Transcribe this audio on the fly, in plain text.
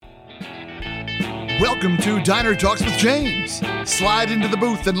Welcome to Diner Talks with James. Slide into the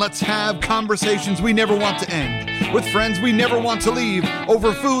booth and let's have conversations we never want to end, with friends we never want to leave,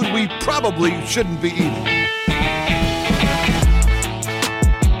 over food we probably shouldn't be eating.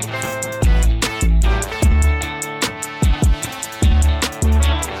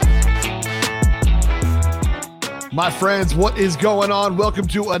 My friends, what is going on? Welcome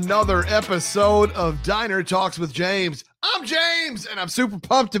to another episode of Diner Talks with James. I'm James, and I'm super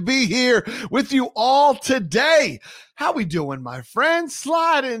pumped to be here with you all today. How we doing, my friends?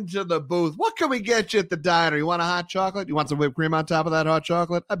 Slide into the booth. What can we get you at the diner? You want a hot chocolate? You want some whipped cream on top of that hot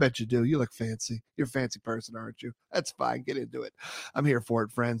chocolate? I bet you do. You look fancy. You're a fancy person, aren't you? That's fine. Get into it. I'm here for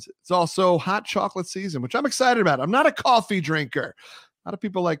it, friends. It's also hot chocolate season, which I'm excited about. I'm not a coffee drinker. A lot of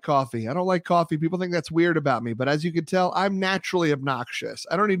people like coffee. I don't like coffee. People think that's weird about me, but as you can tell, I'm naturally obnoxious.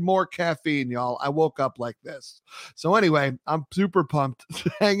 I don't need more caffeine, y'all. I woke up like this. So anyway, I'm super pumped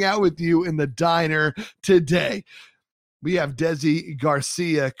to hang out with you in the diner today. We have Desi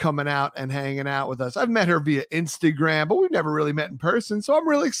Garcia coming out and hanging out with us. I've met her via Instagram, but we've never really met in person. So I'm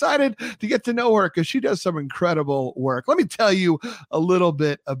really excited to get to know her because she does some incredible work. Let me tell you a little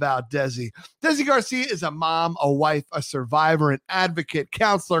bit about Desi. Desi Garcia is a mom, a wife, a survivor, an advocate,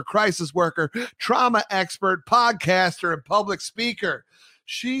 counselor, crisis worker, trauma expert, podcaster, and public speaker.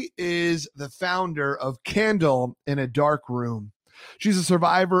 She is the founder of Candle in a Dark Room. She's a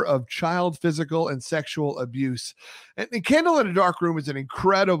survivor of child physical and sexual abuse. And Candle in a Dark Room is an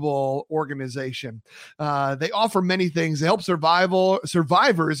incredible organization. They offer many things. They help survivors,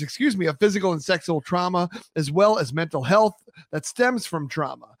 of physical and sexual trauma, as well as mental health that stems from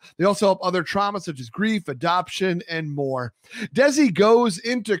trauma. They also help other traumas such as grief, adoption, and more. Desi goes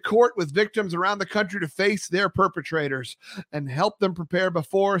into court with victims around the country to face their perpetrators and help them prepare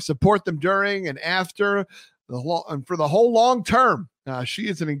before, support them during, and after. And for the whole long term. She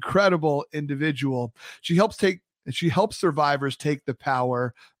is an incredible individual. She helps survivors take the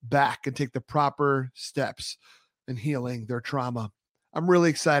power back and take the proper steps in healing their trauma. I'm really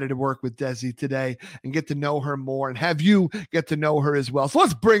excited to work with Desi today and get to know her more and have you get to know her as well. So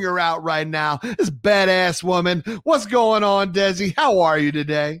let's bring her out right now. This badass woman. What's going on, Desi? How are you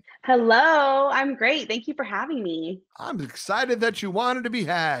today? Hello, I'm great. Thank you for having me. I'm excited that you wanted to be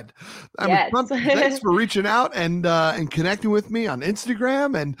had. Yes. Thanks for reaching out and connecting with me on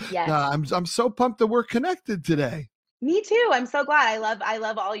Instagram. And yes. I'm so pumped that we're connected today. Me too. I'm so glad. I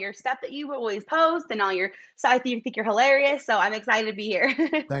love all your stuff that you always post and all your stuff. I think you're hilarious. So I'm excited to be here.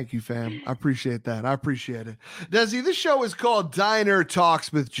 Thank you, fam. I appreciate that. I appreciate it. Desi, this show is called Diner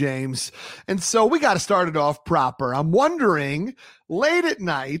Talks with James. And so we got to start it off proper. I'm wondering, late at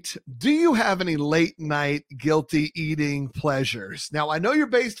night, do you have any late night guilty eating pleasures? Now, I know you're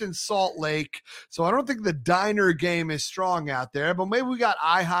based in Salt Lake, so I don't think the diner game is strong out there, but maybe we got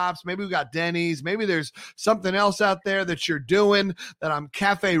IHOPs, maybe we got Denny's, maybe there's something else out there that you're doing that I'm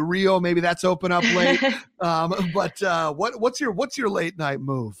Cafe Rio, maybe that's open up late. What's your late night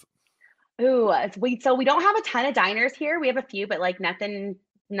move? Ooh, so we don't have a ton of diners here. We have a few, but like nothing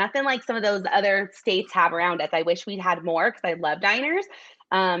like some of those other states have around us. I wish we'd had more because I love diners.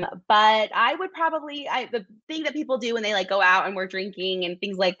 But I would probably, the thing that people do when they like go out and we're drinking and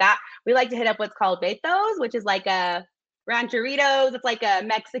things like that, we like to hit up what's called Betos, which is like a rancheritos. It's like a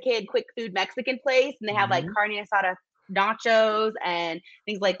Mexican, quick food Mexican place. And they have like carne asada nachos and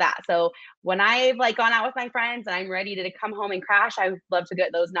things like that. So when I've like gone out with my friends and I'm ready to come home and crash, I would love to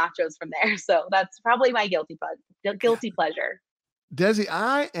get those nachos from there. So that's probably my guilty pleasure. Desi,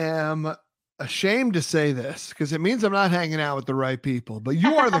 I am ashamed to say this because it means I'm not hanging out with the right people, but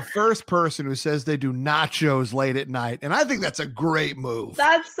you are the first person who says they do nachos late at night. And I think that's a great move.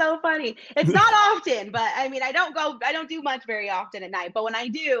 That's so funny. It's not often, but I mean, I don't do much very often at night, but when I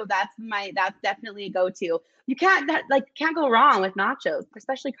do, that's definitely a go-to. You can't go wrong with nachos,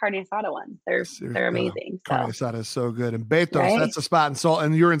 especially carne asada ones. They're amazing. Carne asada is so good. And Betos, right? That's a spot in Salt,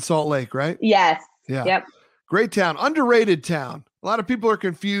 and you're in Salt Lake, right? Yes. Yeah. Yep. Great town, underrated town. A lot of people are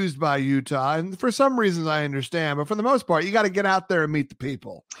confused by Utah, and for some reasons I understand, but for the most part, you got to get out there and meet the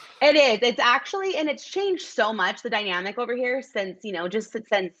people. It is. It's actually, and it's changed so much, the dynamic over here since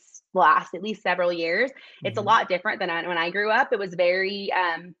last at least several years. It's a lot different than when I grew up. It was very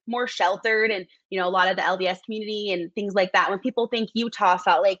more sheltered, and a lot of the LDS community and things like that. When people think Utah,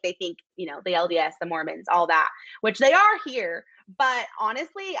 Salt Lake, they think the LDS, the Mormons, all that, which they are here. But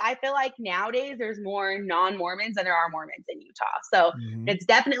honestly, I feel like nowadays there's more non-Mormons than there are Mormons in Utah. So it's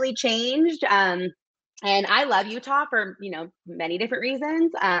definitely changed. And I love Utah for, many different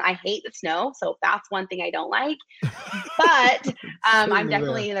reasons. I hate the snow. So that's one thing I don't like. But I'm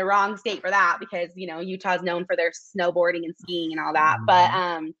definitely in the wrong state for that because, Utah's known for their snowboarding and skiing and all that.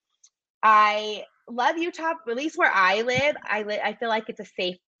 But love Utah. At least where I live, I feel like it's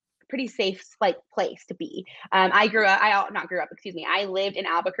a pretty safe like place to be. I grew up. Not grew up. Excuse me. I lived in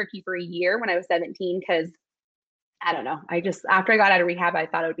Albuquerque for a year when I was 17 because I don't know. I just after I got out of rehab, I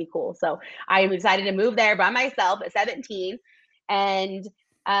thought it would be cool. So I decided to move there by myself at 17, and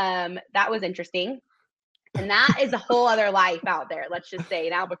that was interesting. And that is a whole other life out there. Let's just say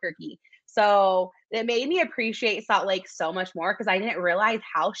in Albuquerque. So it made me appreciate Salt Lake so much more because I didn't realize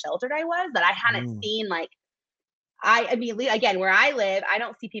how sheltered I was that I hadn't seen like I mean, again, where I live, I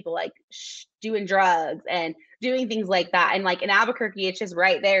don't see people like doing drugs and doing things like that. And like in Albuquerque, it's just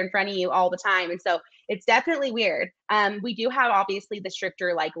right there in front of you all the time. And so it's definitely weird. We do have obviously the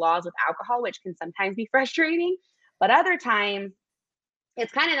stricter like laws with alcohol, which can sometimes be frustrating, but other times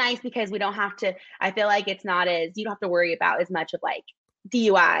it's kind of nice because we don't have to, I feel like it's not as, you don't have to worry about as much of like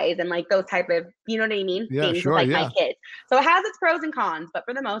DUIs and like those type of, you know what I mean? Yeah, Things sure, with like yeah. my kids. So it has its pros and cons, but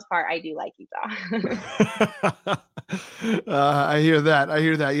for the most part, I do like Utah. I hear that. I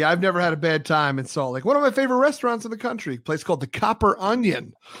hear that. Yeah, I've never had a bad time in Salt Lake. One of my favorite restaurants in the country, a place called the Copper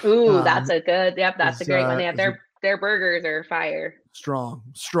Onion. Ooh, that's a good, yep, that's a great one. They have their burgers are fire. Strong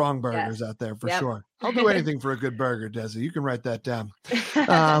burgers out there for sure. I'll do anything for a good burger, Desi. You can write that down.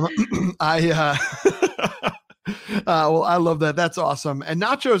 Well, I love that. That's awesome. And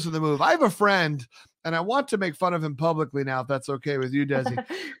nachos are the move. I have a friend, and I want to make fun of him publicly now, if that's okay with you, Desi.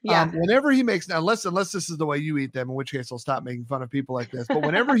 Whenever he makes, now unless this is the way you eat them, in which case I'll stop making fun of people like this. But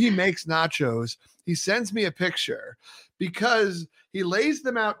whenever he makes nachos, he sends me a picture because he lays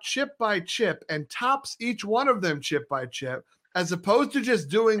them out chip by chip and tops each one of them chip by chip, as opposed to just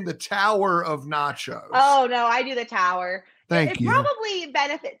doing the tower of nachos. Oh no, I do the tower. Thank you. It probably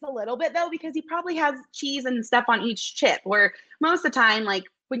benefits a little bit though, because he probably has cheese and stuff on each chip, where most of the time, like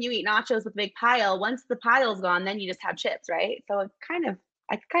when you eat nachos with a big pile, once the pile's gone, then you just have chips, right? So it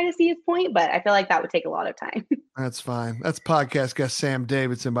I kind of see his point, but I feel like that would take a lot of time. That's fine. That's podcast guest Sam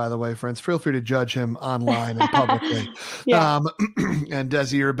Davidson, by the way, friends. Feel free to judge him online and publicly. And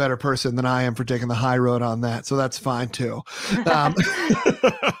Desi, you're a better person than I am for taking the high road on that. So that's fine too.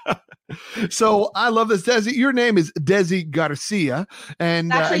 So I love this, Desi. Your name is Desi Garcia,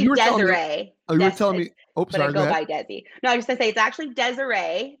 and actually you were Desiree. You were telling me. Oh, but sorry. I go by Desi. No, I was just gonna say it's actually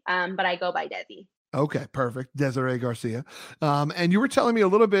Desiree, but I go by Desi. Okay, perfect. Desiree Garcia. And you were telling me a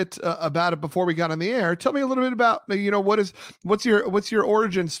little bit about it before we got on the air. Tell me a little bit about, what's your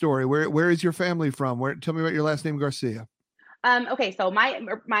origin story? Where is your family from? Tell me about your last name, Garcia. Okay, so my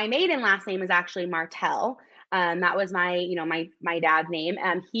maiden last name is actually Martel. That was my dad's name.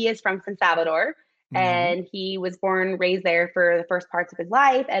 He is from San Salvador, and he was born, raised there for the first parts of his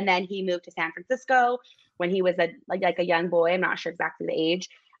life, and then he moved to San Francisco when he was a young boy. I'm not sure exactly the age,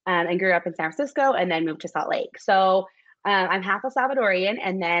 and grew up in San Francisco, and then moved to Salt Lake. So I'm half El Salvadorian,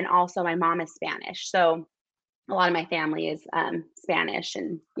 and then also my mom is Spanish. So a lot of my family is Spanish,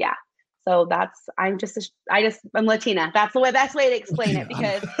 and yeah. So I'm Latina. That's the best way to explain it,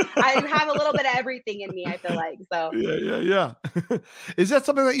 because I have a little bit of everything in me, I feel like. So yeah. Is that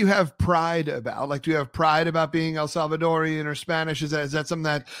something that you have pride about? Like, do you have pride about being El Salvadorian or Spanish? Is that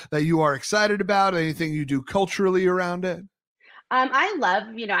something that you are excited about? Anything you do culturally around it? I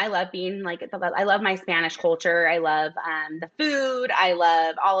love being like, I love my Spanish culture. I love the food. I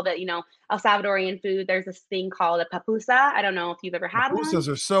love all of it, El Salvadorian food. There's this thing called a pupusa. I don't know if you've ever had one. Pupusas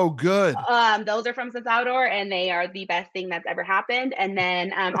are so good. Those are from San Salvador, and they are the best thing that's ever happened. And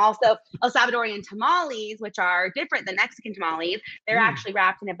then also El Salvadorian tamales, which are different than Mexican tamales. They're actually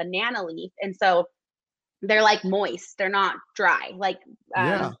wrapped in a banana leaf. And so they're like moist. They're not dry like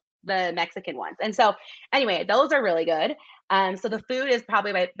the Mexican ones. And so anyway, those are really good. So the food is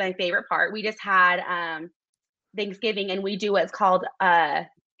probably my favorite part. We just had Thanksgiving, and we do what's called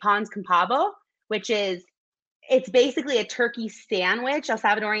Pons con Pavo, which is, it's basically a turkey sandwich, a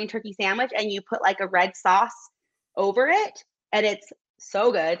Salvadorian turkey sandwich, and you put like a red sauce over it, and it's so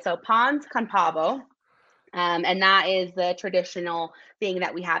good. So Pons con Pavo, and that is the traditional thing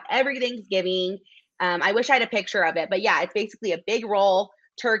that we have every Thanksgiving. I wish I had a picture of it, but yeah, it's basically a big roll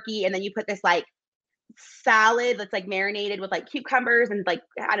turkey, and then you put this like salad that's like marinated with like cucumbers and like,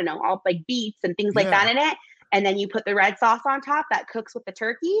 I don't know, all like beets and things like that in it. And then you put the red sauce on top that cooks with the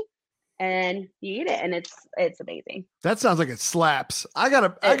turkey, and you eat it, and it's amazing. That sounds like it slaps. I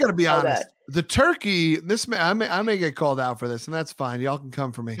gotta be honest. Good. The turkey, I may get called out for this, and that's fine. Y'all can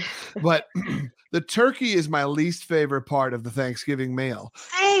come for me. But the turkey is my least favorite part of the Thanksgiving meal.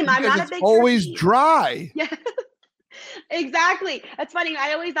 Same. I'm not a big always turkey. Dry. Yeah. Exactly. That's funny.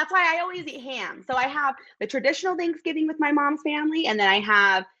 That's why I always eat ham. So I have the traditional Thanksgiving with my mom's family, and then I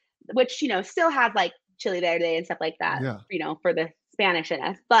have, which, still has like chili verde and stuff like that, for the Spanish in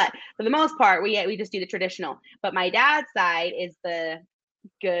us. But for the most part, we just do the traditional. But my dad's side is the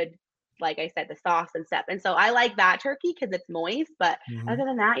good, like I said, the sauce and stuff. And so I like that turkey because it's moist. But other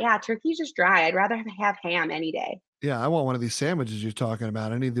than that, yeah, turkey's just dry. I'd rather have ham any day. Yeah, I want one of these sandwiches you're talking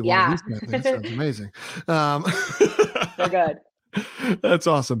about. I need one of Yeah. these kind of things. Sounds amazing. They're good. That's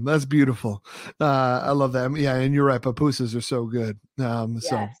awesome. That's beautiful. I love that. Yeah, and you're right. Pupusas are so good. So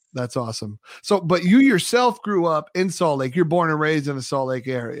Yes. that's awesome. So, but you yourself grew up in Salt Lake. You're born and raised in the Salt Lake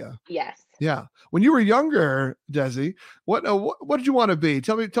area. Yes. Yeah. When you were younger, Desi, what did you want to be?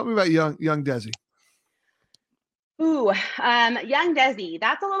 Tell me about young Desi. Ooh, young Desi.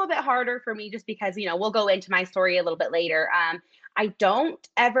 That's a little bit harder for me just because, we'll go into my story a little bit later. I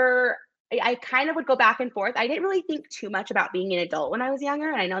kind of would go back and forth. I didn't really think too much about being an adult when I was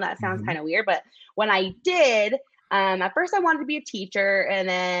younger. And I know that sounds kind of weird, but when I did, at first I wanted to be a teacher. And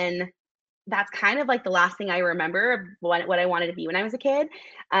then that's kind of like the last thing I remember of what I wanted to be when I was a kid.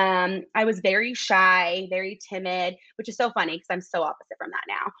 I was very shy, very timid, which is so funny because I'm so opposite from that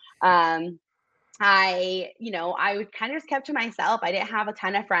now. I kind of just kept to myself. I didn't have a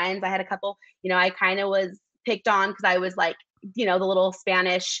ton of friends. I had a couple, I kind of was picked on because I was like, the little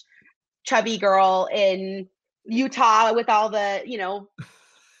Spanish chubby girl in Utah with all the,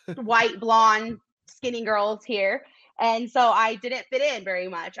 white, blonde, skinny girls here. And so I didn't fit in very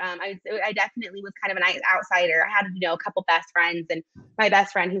much. I definitely was kind of an outsider. I had, a couple best friends, and my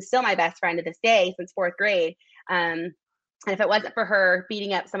best friend, who's still my best friend to this day since fourth grade. And if it wasn't for her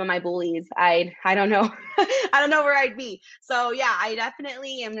beating up some of my bullies, I don't know. I don't know where I'd be. So yeah, I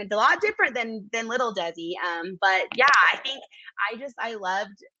definitely am a lot different than little Desi. But yeah, I think I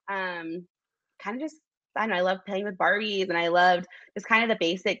loved kind of just, I don't know, I loved playing with Barbies, and I loved just kind of the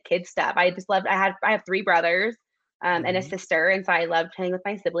basic kid stuff. I have 3 brothers and a sister. And so I loved playing with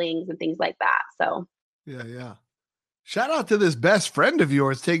my siblings and things like that. So yeah. Shout out to this best friend of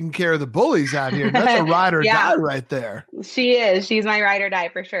yours taking care of the bullies out here. That's a ride or die right there. She is. She's my ride or die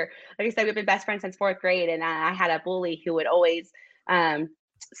for sure. Like I said, we've been best friends since fourth grade, and I had a bully who would always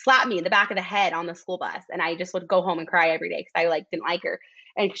slap me in the back of the head on the school bus, and I just would go home and cry every day because I didn't like her,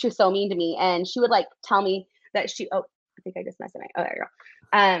 and she was so mean to me. And she would tell me that I think I just messed it up. Oh, there you go.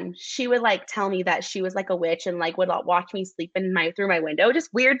 She would tell me that she was like a witch and would watch me sleep through my window,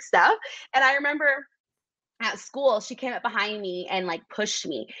 just weird stuff. And I remember at school, she came up behind me and pushed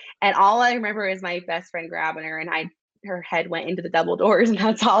me. And all I remember is my best friend grabbing her, and her head went into the double doors, and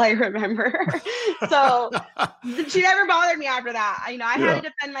that's all I remember. So she never bothered me after that. I had to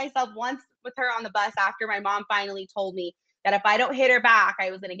defend myself once with her on the bus after my mom finally told me that if I don't hit her back,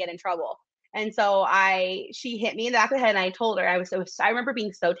 I was going to get in trouble. And so she hit me in the back of the head, and I told her I remember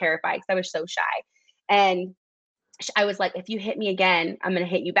being so terrified because I was so shy. And I was like, if you hit me again, I'm going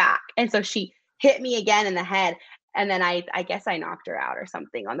to hit you back. And so she hit me again in the head. And then I guess I knocked her out or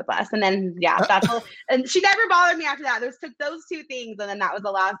something on the bus. And then, that's all. And she never bothered me after that. Took those 2 things. And then that was the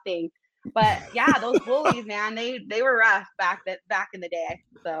last thing. But yeah, those bullies, man, they were rough back in the day.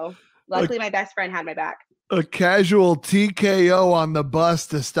 So luckily my best friend had my back. A casual TKO on the bus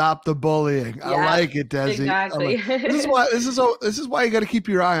to stop the bullying. Yeah, I like it, Desi. Exactly. This is why you got to keep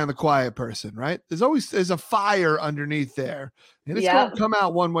your eye on the quiet person, right? There's a fire underneath there, and it's going to come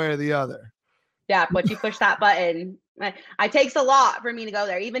out one way or the other. Yeah, but you push that button. It takes a lot for me to go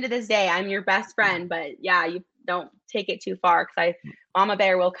there. Even to this day, I'm your best friend, but yeah, you don't take it too far because Mama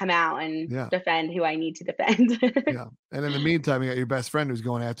Bear will come out and defend who I need to defend. Yeah, and in the meantime, you got your best friend who's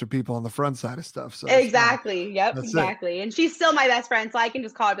going after people on the front side of stuff. So exactly, yep, that's exactly. And she's still my best friend, so I can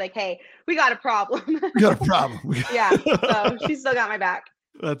just call her and be like, "Hey, we got a problem." We got a problem. Yeah, so she's still got my back.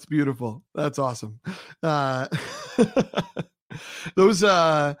 That's beautiful. That's awesome.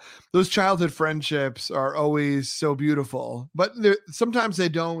 Those childhood friendships are always so beautiful, but sometimes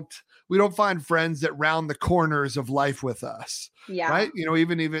we don't find friends that round the corners of life with us. Yeah. Right.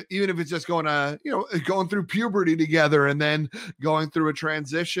 Even if it's just going through puberty together and then going through a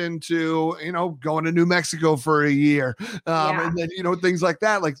transition to, going to New Mexico for a year. And then, things like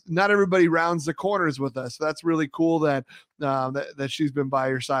that. Not everybody rounds the corners with us. So that's really cool that she's been by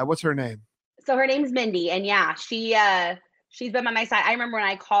your side. What's her name? So her name's Mindy. And she's been by my side. I remember when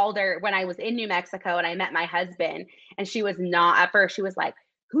I called her when I was in New Mexico and I met my husband, and she was not, at first she was like,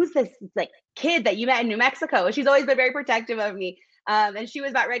 who's this kid that you met in New Mexico? She's always been very protective of me. And she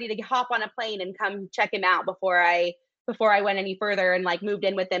was about ready to hop on a plane and come check him out before I went any further and moved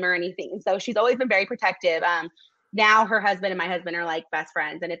in with him or anything. And so she's always been very protective. Now her husband and my husband are best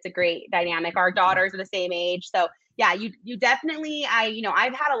friends, and it's a great dynamic. Our daughters are the same age. So yeah, you definitely,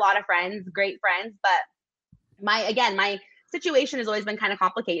 I've had a lot of friends, great friends, but my situation has always been kind of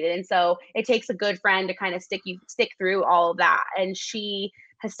complicated. And so it takes a good friend to kind of stick through all of that. And she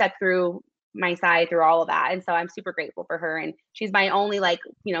has stuck through my side through all of that. And so I'm super grateful for her. And she's my only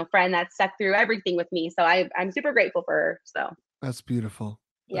friend that's stuck through everything with me. So I'm super grateful for her. So that's beautiful.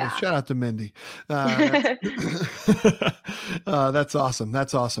 Yeah. Shout out to Mindy. That's awesome.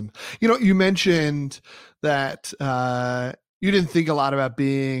 That's awesome. You mentioned that you didn't think a lot about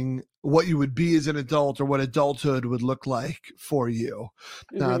being what you would be as an adult or what adulthood would look like for you.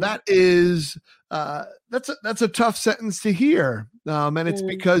 That is that's a tough sentence to hear, and it's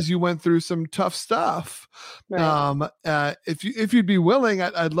because you went through some tough stuff. Right. If you'd be willing,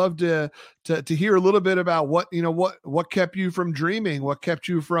 I'd love to hear a little bit about what kept you from dreaming, what kept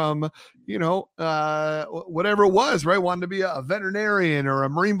you from whatever it was, right? Wanting to be a veterinarian or a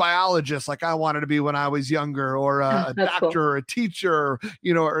marine biologist like I wanted to be when I was younger, or a doctor, cool. or a teacher,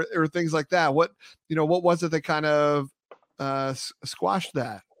 or things like that. What was it that kind of squashed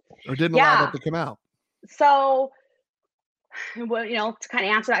that or didn't allow that to come out? So, well, to kind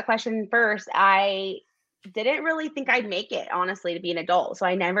of answer that question first, I didn't really think I'd make it, honestly, to be an adult. So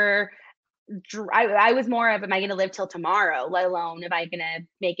I never, I was more of, am I going to live till tomorrow, let alone am I going to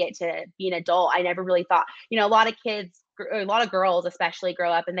make it to be an adult? I never really thought, a lot of kids, a lot of girls especially,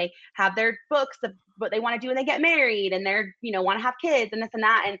 grow up and they have their books of what they want to do when they get married, and they're, want to have kids and this and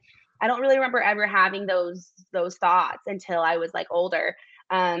that. And I don't really remember ever having those thoughts until I was like older.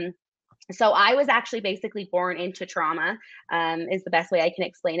 So I was actually basically born into trauma, is the best way I can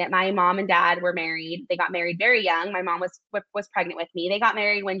explain it. My mom and dad were married. They got married very young. My mom was pregnant with me. They got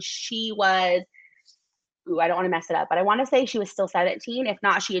married when she was, I don't want to mess it up, but I want to say she was still 17. If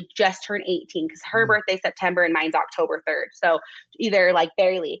not, she had just turned 18, because her birthday's September and mine's October 3rd. So either like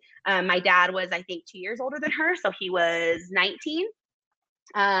barely. My dad was, I think, 2 years older than her. So he was 19.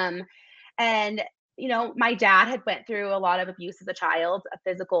 And my dad had went through a lot of abuse as a child,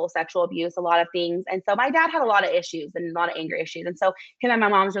 physical, sexual abuse, a lot of things. And so my dad had a lot of issues and a lot of anger issues. And so him and my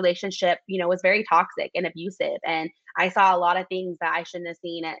mom's relationship, was very toxic and abusive. And I saw a lot of things that I shouldn't have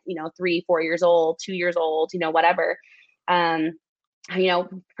seen at, 3, 4 years old, 2 years old, whatever. I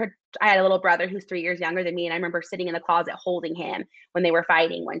had a little brother who's 3 years younger than me. And I remember sitting in the closet holding him when they were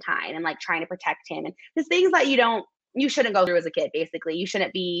fighting one time and like trying to protect him. And just things that you shouldn't go through as a kid, basically. You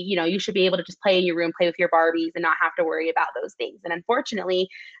shouldn't be, you should be able to just play in your room, play with your Barbies, and not have to worry about those things. And unfortunately,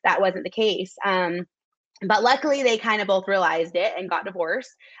 that wasn't the case. But luckily, they kind of both realized it and got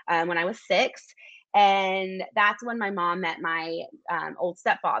divorced when I was 6. And that's when my mom met my old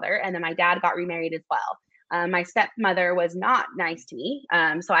stepfather. And then my dad got remarried as well. My stepmother was not nice to me.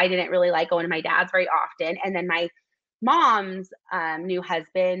 So I didn't really like going to my dad's very often. And then my mom's new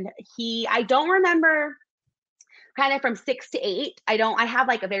husband, I don't remember kind of from 6 to 8. I have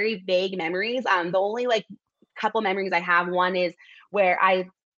like a very vague memories. The only like couple memories I have, one is where I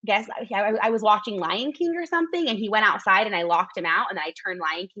guess I was watching Lion King or something, and he went outside and I locked him out, and then I turned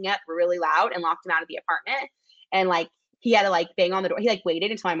Lion King up really loud and locked him out of the apartment. And like, he had to like bang on the door. He like waited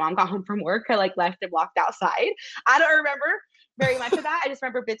until my mom got home from work. I like left him locked outside. I don't remember very much of that. I just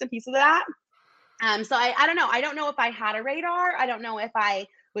remember bits and pieces of that. So I don't know. I don't know if I had a radar. I don't know if I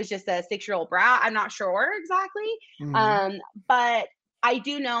was just a 6-year-old brat. I'm not sure exactly. But I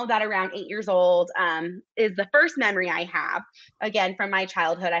do know that around 8 years old is the first memory I have. Again, from my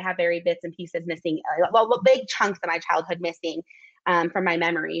childhood, I have very bits and pieces missing. Big chunks of my childhood missing from my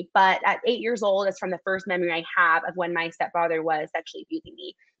memory. But at 8 years old is from the first memory I have of when my stepfather was sexually abusing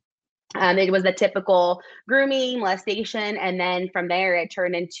me. It was the typical grooming, molestation, and then from there it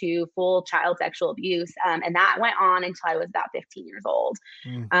turned into full child sexual abuse, and that went on until I was about 15 years old.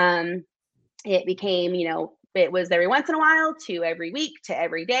 It became, it was every once in a while to every week to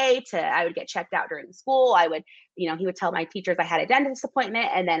every day to I would get checked out during school. I would, he would tell my teachers I had a dentist appointment,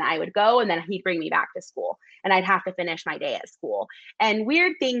 and then I would go, and then he'd bring me back to school, and I'd have to finish my day at school. And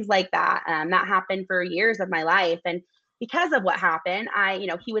weird things like that, that happened for years of my life. And because of what happened,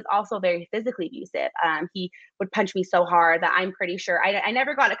 he was also very physically abusive. He would punch me so hard that I'm pretty sure, I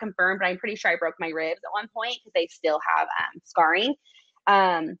never got it confirmed, but I'm pretty sure I broke my ribs at one point because they still have scarring.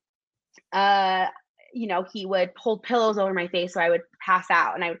 He would hold pillows over my face so I would pass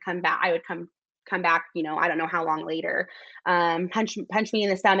out, and I would come back. I would come back, I don't know how long later, punch me in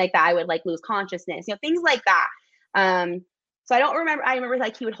the stomach that I would like lose consciousness, things like that. So I remember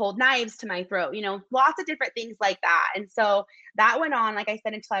like he would hold knives to my throat, lots of different things like that. And so that went on, like I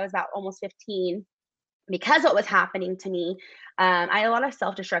said, until I was about almost 15. Because what was happening to me, I had a lot of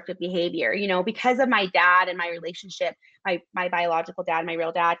self-destructive behavior, because of my dad and my relationship, my biological dad, my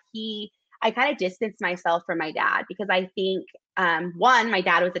real dad, I kind of distanced myself from my dad because I think one, my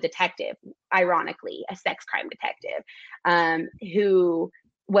dad was a detective, ironically, a sex crime detective, he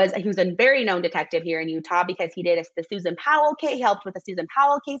was a very known detective here in Utah because he did the Susan Powell case. He helped with the Susan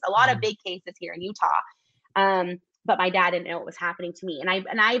Powell case, a lot of big cases here in Utah. But my dad didn't know what was happening to me, and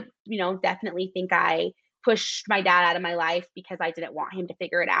I, definitely think I pushed my dad out of my life because I didn't want him to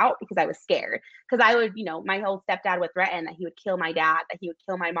figure it out because I was scared. Because I would, my old stepdad would threaten that he would kill my dad, that he would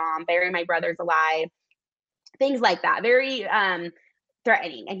kill my mom, bury my brothers alive, things like that. Very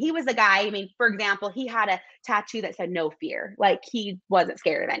threatening. And he was a guy, for example, he had a tattoo that said no fear. Like he wasn't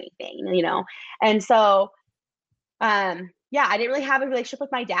scared of anything. And so yeah, I didn't really have a relationship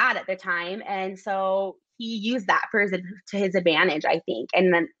with my dad at the time. And so he used that to his advantage, I think.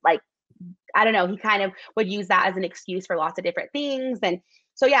 And then I don't know, he kind of would use that as an excuse for lots of different things. And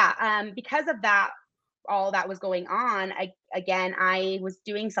so, yeah, because of that, all that was going on, I was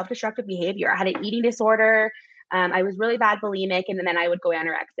doing self-destructive behavior. I had an eating disorder. I was really bad bulimic, and then I would go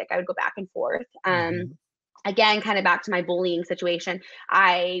anorexic. I would go back and forth. Again, kind of back to my bullying situation.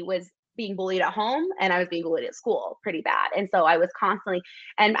 I was being bullied at home and I was being bullied at school pretty bad. And so I was constantly,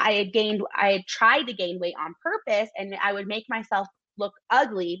 and I had tried to gain weight on purpose, and I would make myself look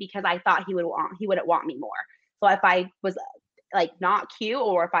ugly because I thought he wouldn't want me more. So if I was not cute,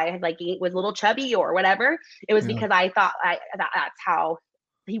 or if I had was a little chubby or whatever, it was because I thought that's how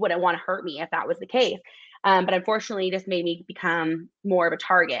he wouldn't want to hurt me if that was the case. But unfortunately, it just made me become more of a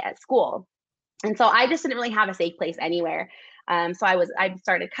target at school. And so I just didn't really have a safe place anywhere. So I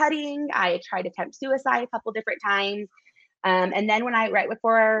started cutting. I tried to attempt suicide a couple different times. And then right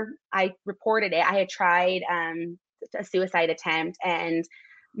before I reported it, I had tried a suicide attempt, and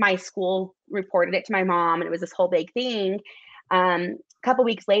my school reported it to my mom, and it was this whole big thing. A couple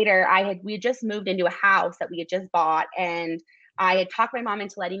weeks later, we had just moved into a house that we had just bought, and I had talked my mom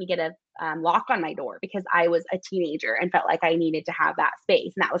into letting me get a lock on my door because I was a teenager and felt like I needed to have that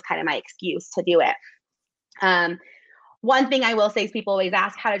space. And that was kind of my excuse to do it. One thing I will say is people always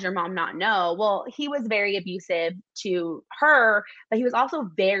ask, how did your mom not know? Well, he was very abusive to her, but he was also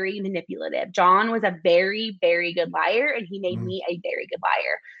very manipulative. John was a very, very good liar, and he made me a very good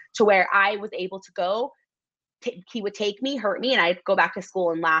liar, to where I was able to go. He would take me, hurt me, and I'd go back to school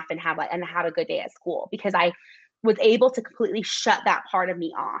and laugh and have a good day at school because I was able to completely shut that part of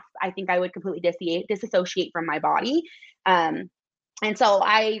me off. I think I would completely disassociate from my body. And so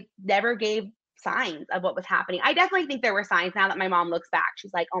I never gave signs of what was happening. I definitely think there were signs. Now that my mom looks back,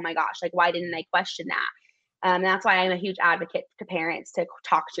 she's like, oh my gosh, why didn't I question that? And that's why I'm a huge advocate to parents to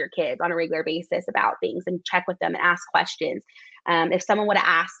talk to your kids on a regular basis about things and check with them and ask questions. If someone would have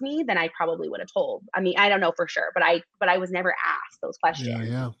asked me, then I probably would have told. I don't know for sure, but I was never asked those questions.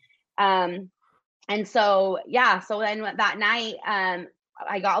 Yeah. And so, so then that night,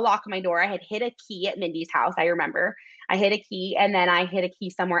 I got a lock on my door. I had hid a key at Mindy's house. I remember I hid a key, and then I hid a key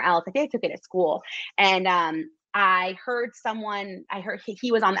somewhere else. I think I took it at school. And I heard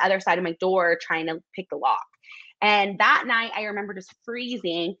he was on the other side of my door trying to pick the lock. And that night, I remember just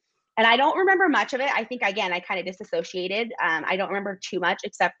freezing. And I don't remember much of it. I think, again, I kind of disassociated. I don't remember too much,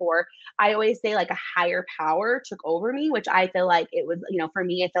 except for I always say a higher power took over me, which I feel like it was, for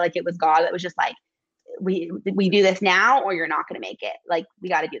me, I feel like it was God that was just like, we do this now or you're not going to make it. We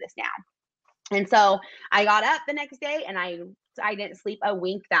got to do this now. And so I got up the next day, and I didn't sleep a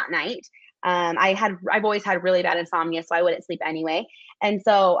wink that night. I've always had really bad insomnia, so I wouldn't sleep anyway. And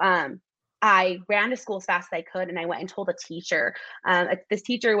so I ran to school as fast as I could, and I went and told a teacher. This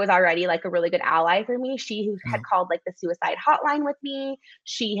teacher was already a really good ally for me. She had called the suicide hotline with me.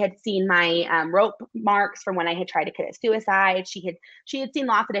 She had seen my rope marks from when I had tried to commit suicide. She had seen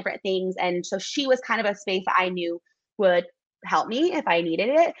lots of different things, and so she was kind of a space that I knew would help me if I needed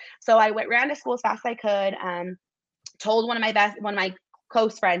it. So I ran to school as fast as I could. Told one of my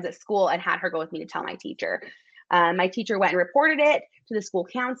close friends at school, and had her go with me to tell my teacher. My teacher went and reported it to the school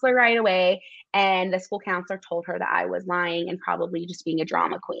counselor right away, and the school counselor told her that I was lying and probably just being a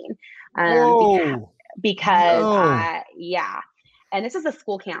drama queen. Because and this is a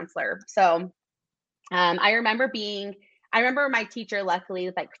school counselor. So I remember my teacher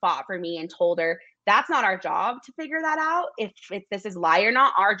luckily fought for me and told her, that's not our job to figure that out. If this is a lie or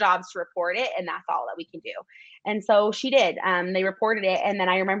not, our job is to report it, and that's all that we can do. And so she did. They reported it, and then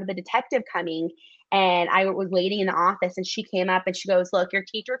I remember the detective coming, and I was waiting in the office, and she came up and she goes, look, your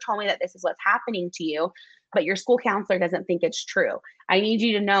teacher told me that this is what's happening to you, but your school counselor doesn't think it's true. I need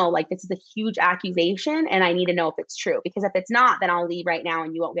you to know, this is a huge accusation, and I need to know if it's true, because if it's not, then I'll leave right now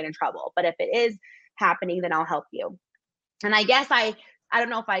and you won't get in trouble. But if it is happening, then I'll help you. And I guess I don't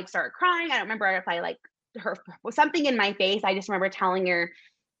know if I started crying. I don't remember if I her was something in my face. I just remember telling her,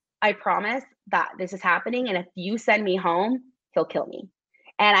 I promise that this is happening, and if you send me home, he'll kill me.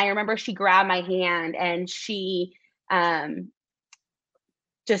 And I remember she grabbed my hand and she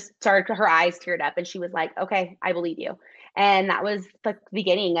just started, her eyes teared up and she was like, okay, I believe you. And that was the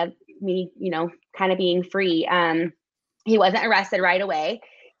beginning of me, you know, kind of being free. He wasn't arrested right away.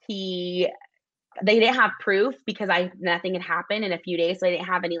 They didn't have proof because nothing had happened in a few days. So they didn't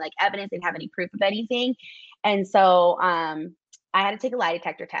have any like evidence. They didn't have any proof of anything. And so I had to take a lie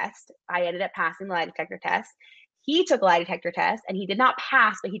detector test. I ended up passing the lie detector test. He took a lie detector test and he did not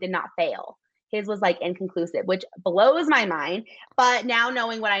pass, but he did not fail. His was like inconclusive, which blows my mind. But now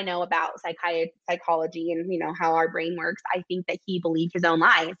knowing what I know about psychology and, you know, how our brain works, I think that he believed his own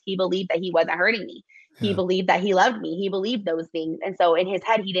lies. He believed that he wasn't hurting me. He believed that he loved me. He believed those things. And so in his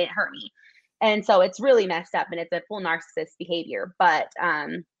head, he didn't hurt me. And so it's really messed up and it's a full narcissist behavior. But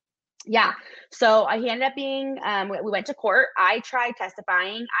yeah, so he ended up being, we went to court. I tried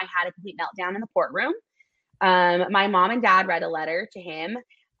testifying. I had a complete meltdown in the courtroom. My mom and dad read a letter to him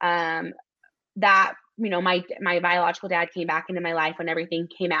that, you know, my biological dad came back into my life when everything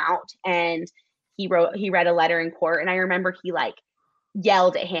came out, and he read a letter in court. And I remember he like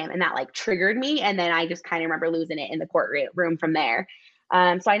yelled at him and that like triggered me. And then I just kind of remember losing it in the courtroom from there.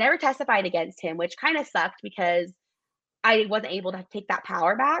 So I never testified against him, which kind of sucked because I wasn't able to take that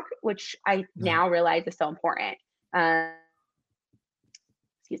power back, which I now realize is so important.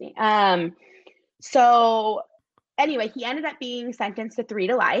 Excuse me. So anyway, he ended up being sentenced to 3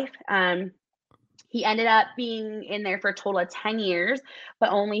 to life. He ended up being in there for a total of 10 years, but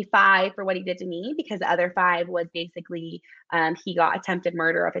only 5 for what he did to me, because the other 5 was basically he got attempted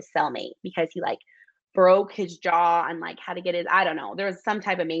murder of his cellmate because he like broke his jaw and like had to get his, I don't know, there was some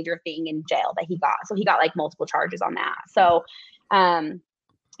type of major thing in jail that he got. So he got like multiple charges on that. So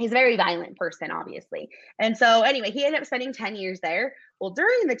he's a very violent person, obviously. And so anyway, he ended up spending 10 years there. Well,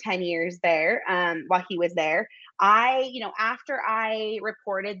 during the 10 years there, while he was there, after I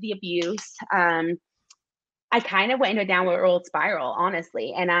reported the abuse, I kind of went into a downward spiral,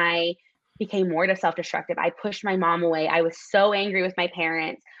 honestly. And I became more self-destructive. I pushed my mom away. I was so angry with my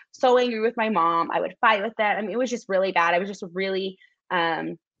parents, so angry with my mom. I would fight with them. I mean, it was just really bad. I was just really,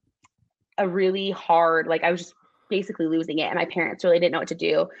 a really hard, like I was just basically losing it. And my parents really didn't know what to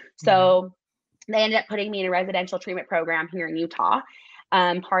do. So they ended up putting me in a residential treatment program here in Utah,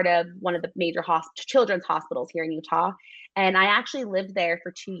 part of one of the major children's hospitals here in Utah. And I actually lived there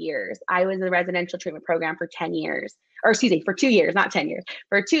for 2 years. I was in the residential treatment program for 10 years, or excuse me, for 2 years, not 10 years,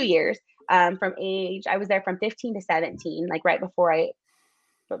 for 2 years. I was there from 15 to 17, like right before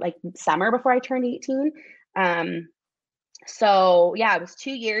summer before I turned 18. So yeah, it was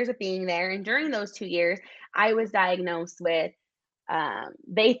 2 years of being there. And during those 2 years, I was diagnosed with,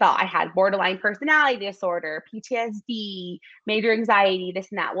 they thought I had borderline personality disorder, PTSD, major anxiety, this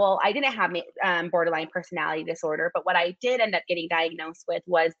and that. Well, I didn't have borderline personality disorder, but what I did end up getting diagnosed with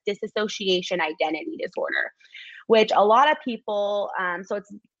was dissociation identity disorder, which a lot of people, so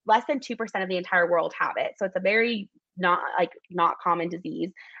it's less than 2% of the entire world have it. So it's a very not common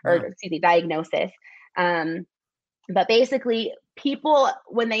disease, or excuse me, diagnosis. But basically, people,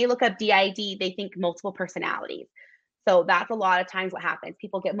 when they look up DID, they think multiple personalities. So that's a lot of times what happens.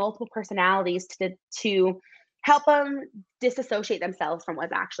 People get multiple personalities to help them disassociate themselves from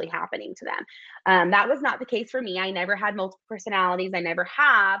what's actually happening to them. That was not the case for me. I never had multiple personalities. I never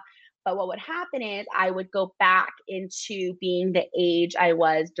have. But what would happen is I would go back into being the age I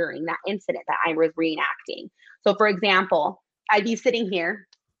was during that incident that I was reenacting. So for example, I'd be sitting here,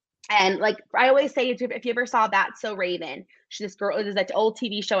 and like I always say, if you ever saw That's So Raven, this girl, it was like an old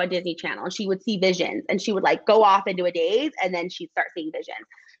TV show on Disney Channel, and she would see visions and she would like go off into a daze and then she'd start seeing visions.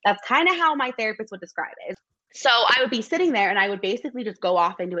 That's kind of how my therapist would describe it. So I would be sitting there and I would basically just go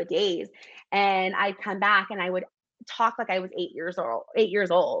off into a daze, and I'd come back and I would talk like I was 8 years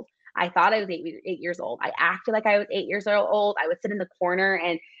old. I thought I was 8 years old. I acted like I was 8 years old. I would sit in the corner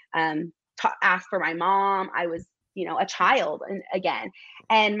and ask for my mom. I was, a child again.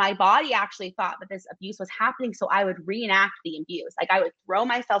 And my body actually thought that this abuse was happening. So I would reenact the abuse. Like I would throw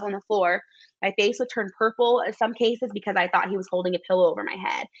myself on the floor. My face would turn purple in some cases because I thought he was holding a pillow over my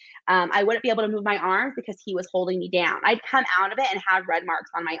head. I wouldn't be able to move my arms because he was holding me down. I'd come out of it and have red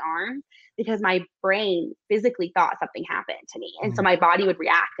marks on my arms because my brain physically thought something happened to me. And so my body would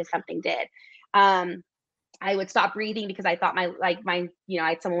react if something did. I would stop breathing because I thought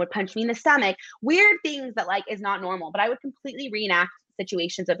someone would punch me in the stomach. Weird things that like is not normal, but I would completely reenact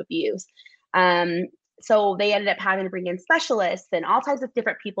situations of abuse. So they ended up having to bring in specialists and all types of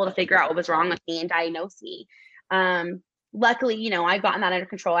different people to figure out what was wrong with me and diagnose me. Luckily, I've gotten that under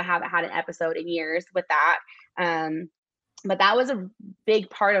control. I haven't had an episode in years with that. But that was a big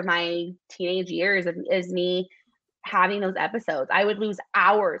part of my teenage years is me having those episodes. I would lose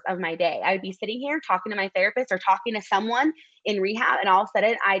hours of my day. I would be sitting here talking to my therapist or talking to someone in rehab, and all of a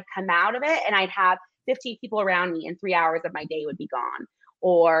sudden I'd come out of it and I'd have 15 people around me and 3 hours of my day would be gone.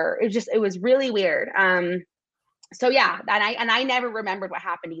 Or it was really weird. So yeah, and I never remembered what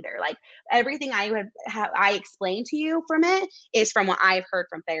happened either. Like everything I explained to you from it is from what I've heard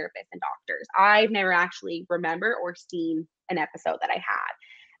from therapists and doctors. I've never actually remembered or seen an episode that I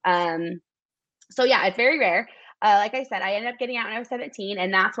had. So yeah, it's very rare. Like I said, I ended up getting out when I was 17,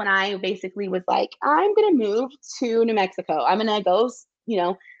 and that's when I basically was like, I'm gonna move to New Mexico. I'm gonna go,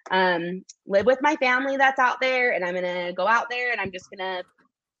 live with my family that's out there, and I'm gonna go out there, and I'm just gonna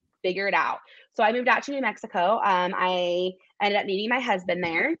figure it out. So I moved out to New Mexico. I ended up meeting my husband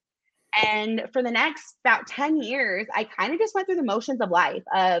there. And for the next about 10 years, I kind of just went through the motions of life.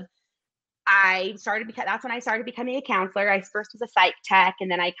 That's when I started becoming a counselor. I first was a psych tech,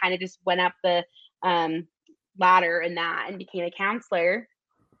 and then I kind of just went up the ladder in that and became a counselor.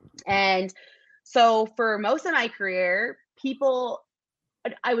 And so for most of my career,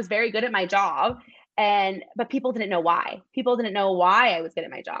 I was very good at my job, but people didn't know why. People didn't know why I was good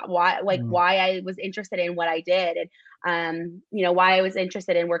at my job, why I was interested in what I did, and why I was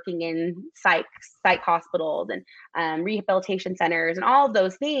interested in working in psych hospitals and rehabilitation centers and all of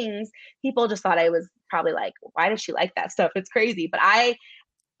those things. People just thought I was probably like, why does she like that stuff? It's crazy. But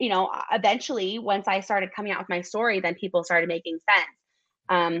eventually, once I started coming out with my story, then people started making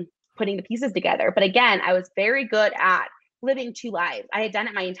sense, putting the pieces together. But again, I was very good at living two lives. I had done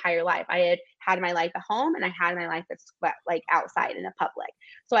it my entire life. I had my life at home, and I had my life that's like outside in the public.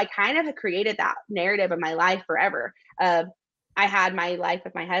 So I kind of created that narrative of my life forever. I had my life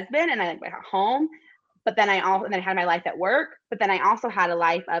with my husband, and I went home, but then I had my life at work, but then I also had a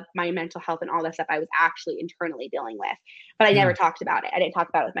life of my mental health and all the stuff I was actually internally dealing with. But I never talked about it. I didn't talk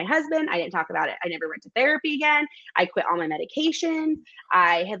about it with my husband. I didn't talk about it. I never went to therapy again. I quit all my medications.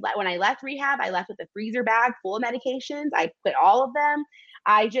 When I left rehab, I left with a freezer bag full of medications. I quit all of them.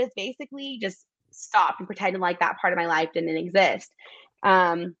 I just basically just stopped and pretended like that part of my life didn't exist.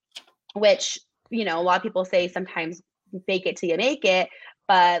 Which, a lot of people say sometimes fake it till you make it.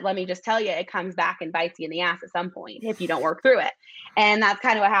 But let me just tell you, it comes back and bites you in the ass at some point if you don't work through it. And that's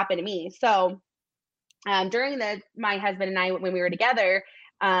kind of what happened to me. So during my husband and I, when we were together,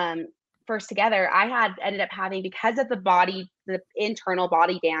 first together, I had ended up having, because of the internal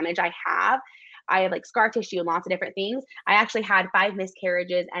body damage I had like scar tissue and lots of different things. I actually had 5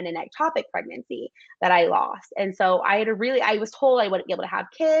 miscarriages and an ectopic pregnancy that I lost. And so I was told I wouldn't be able to have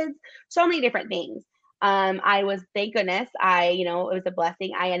kids, so many different things. Thank goodness, it was a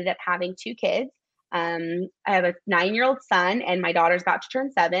blessing. I ended up having 2 kids. I have a 9-year-old son, and my daughter's about to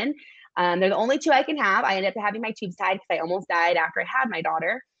turn 7. They're the only 2 I can have. I ended up having my tubes tied because I almost died after I had my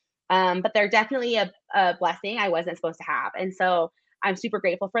daughter. But they're definitely a blessing I wasn't supposed to have. And so I'm super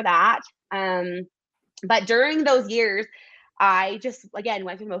grateful for that. But during those years, I just, again,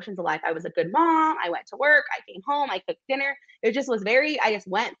 went through the motions of life. I was a good mom. I went to work. I came home. I cooked dinner. It just was I just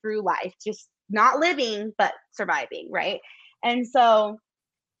went through life, just not living, but surviving. Right. And so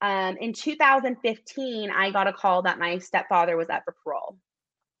in 2015, I got a call that my stepfather was up for parole.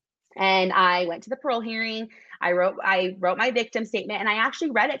 And I went to the parole hearing. I wrote my victim statement, and I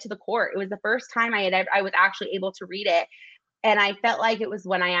actually read it to the court. It was the first time I was actually able to read it. And I felt like it was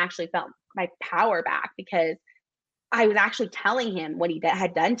when I actually felt my power back, because I was actually telling him what he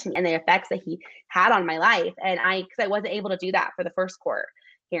had done to me and the effects that he had on my life. And because I wasn't able to do that for the first court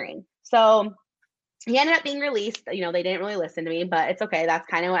hearing. So he ended up being released. They didn't really listen to me, but it's okay. That's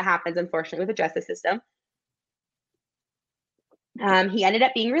kind of what happens, unfortunately, with the justice system. He ended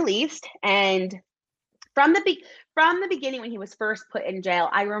up being released, and from the beginning, when he was first put in jail,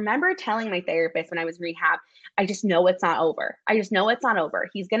 I remember telling my therapist when I was in rehab, I just know it's not over. I just know it's not over.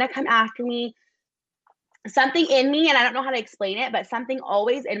 He's gonna come after me. Something in me, and I don't know how to explain it, but something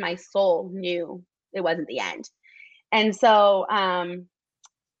always in my soul knew it wasn't the end. And so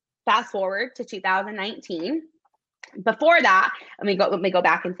fast forward to 2019. Before that, let me go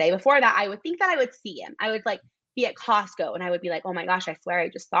back and say, before that, I would think that I would see him. I would be at Costco, and I would be like, oh my gosh, I swear I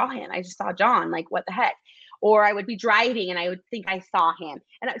just saw him. I just saw John. Like, what the heck? Or I would be driving, and I would think I saw him.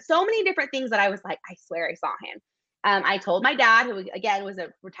 And so many different things that I was like, I swear I saw him. I told my dad, who again was a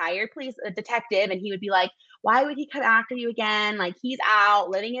retired police detective, and he would be like, why would he come after you again? Like, he's out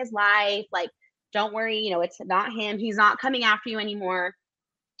living his life. Like, don't worry, it's not him. He's not coming after you anymore.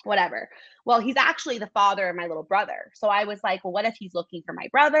 Whatever. Well, he's actually the father of my little brother. So I was like, well, what if he's looking for my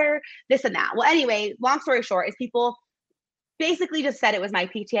brother? This and that. Well, anyway, long story short is people basically just said it was my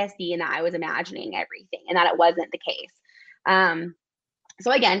PTSD and that I was imagining everything and that it wasn't the case.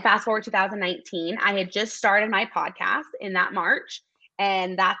 So again, fast forward 2019, I had just started my podcast in that March.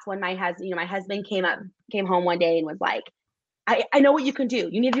 And that's when my husband came home one day and was like, I know what you can do.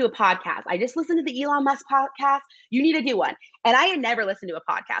 You need to do a podcast. I just listened to the Elon Musk podcast. You need to do one. And I had never listened to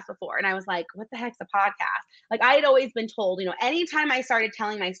a podcast before. And I was like, what the heck's a podcast? Like, I had always been told, anytime I started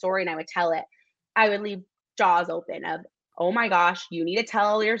telling my story and I would tell it, I would leave jaws open of, oh my gosh, you need to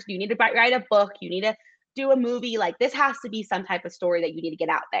write a book. You need to do a movie. Like, this has to be some type of story that you need to get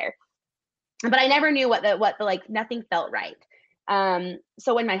out there. But I never knew what the like, nothing felt right.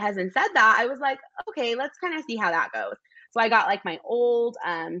 So when my husband said that, I was like, okay, let's kind of see how that goes. So I got like my old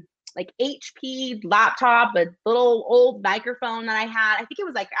like HP laptop, a little old microphone that I had. I think it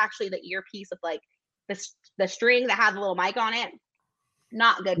was like actually the earpiece with like the string that had the little mic on it.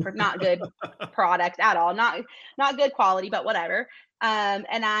 Not good product at all. Not good quality, but whatever. And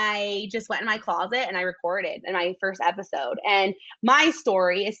I just went in my closet and I recorded in my first episode. And my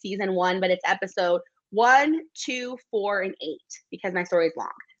story is season 1, but it's episode 1, 2, 4, and 8 because my story is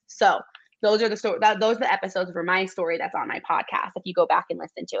long. So those are the episodes for my story that's on my podcast. If you go back and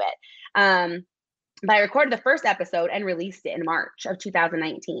listen to it. But I recorded the first episode and released it in March of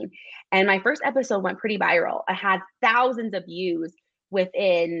 2019. And my first episode went pretty viral. I had thousands of views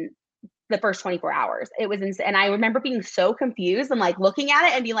within the first 24 hours. It was insane. And I remember being so confused and like looking at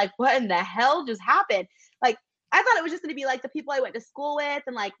it and being like, what in the hell just happened? Like, I thought it was just going to be like the people I went to school with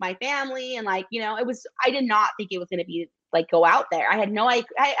and like my family. And like, I did not think it was going to be like go out there. I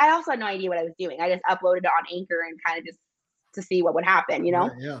also had no idea what I was doing. I just uploaded it on Anchor and kind of just to see what would happen,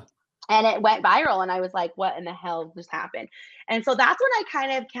 Yeah. And it went viral and I was like, what in the hell just happened? And so that's when I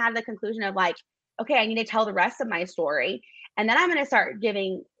kind of had the conclusion of like, okay, I need to tell the rest of my story. And then I'm going to start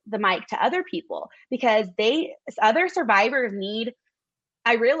giving the mic to other people because other survivors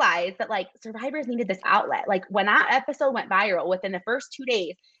I realized that like survivors needed this outlet. Like when that episode went viral within the first 2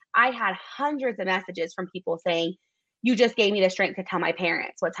 days, I had hundreds of messages from people saying, you just gave me the strength to tell my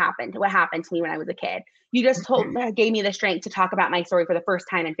parents what happened to me when I was a kid. You just gave me the strength to talk about my story for the first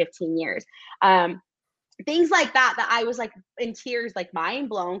time in 15 years. Things like that I was like in tears, like mind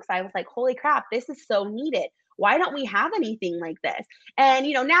blown. Cause I was like, holy crap, this is so needed. Why don't we have anything like this? And,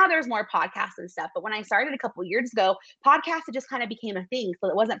 now there's more podcasts and stuff. But when I started a couple years ago, podcasts just kind of became a thing. So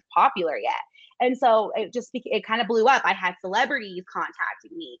it wasn't popular yet. And so it kind of blew up. I had celebrities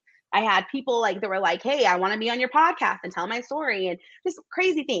contacting me. I had people that were like, hey, I want to be on your podcast and tell my story and just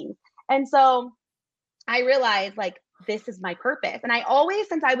crazy things. And so I realized like, this is my purpose. And I always,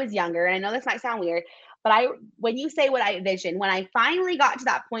 since I was younger, and I know this might sound weird, but when you say what I envisioned, when I finally got to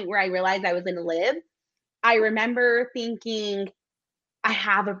that point where I realized I was going to live, I remember thinking I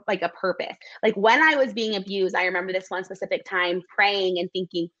have a purpose. Like when I was being abused, I remember this one specific time praying and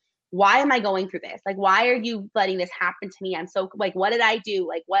thinking, why am I going through this? Like, why are you letting this happen to me? I'm so like, what did I do?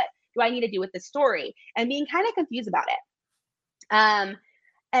 Like, what do I need to do with this story? And being kind of confused about it.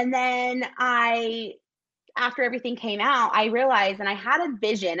 And then after everything came out, I realized, and I had a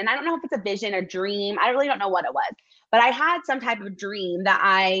vision, and I don't know if it's a vision or dream. I really don't know what it was, but I had some type of dream that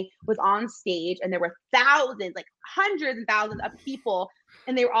I was on stage and there were thousands, like hundreds and thousands of people,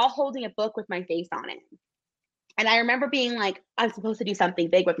 and they were all holding a book with my face on it. And I remember being like, I'm supposed to do something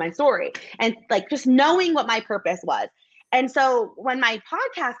big with my story and like just knowing what my purpose was. And so when my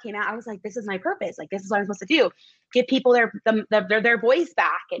podcast came out, I was like, this is my purpose. Like, this is what I'm supposed to do. Give people their voice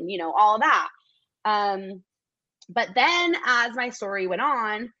back and, all of that. But then as my story went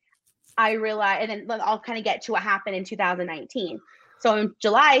on, I realized, and then I'll kind of get to what happened in 2019. So in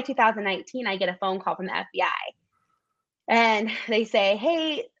July 2019, I get a phone call from the FBI and they say,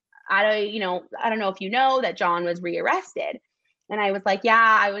 hey, I don't know if you know that John was rearrested. And I was like,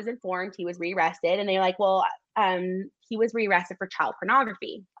 yeah, I was informed he was rearrested. And they're like, well, he was rearrested for child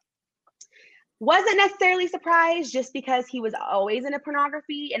pornography. Wasn't necessarily surprised just because he was always into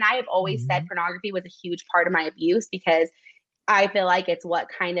pornography. And I have always said pornography was a huge part of my abuse because I feel like it's what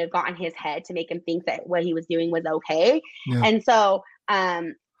kind of got in his head to make him think that what he was doing was okay. Yeah. And so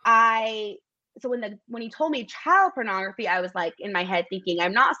when he told me child pornography, I was like in my head thinking,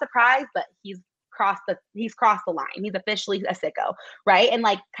 I'm not surprised, but he's crossed the line. He's officially a sicko, right? And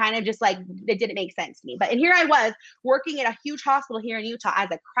like kind of just like it didn't make sense to me. And here I was working at a huge hospital here in Utah as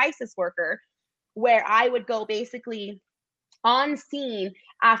a crisis worker, where I would go basically on scene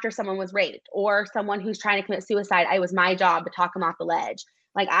after someone was raped or someone who's trying to commit suicide. It was my job to talk them off the ledge.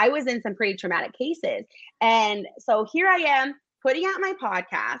 Like I was in some pretty traumatic cases. And so here I am putting out my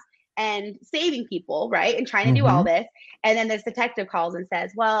podcast and saving people, right? And trying to do all this. And then this detective calls and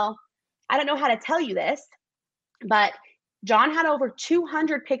says, well, I don't know how to tell you this, but John had over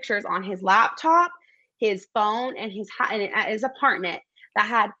 200 pictures on his laptop, his phone, and his apartment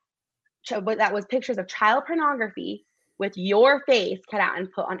that was pictures of child pornography with your face cut out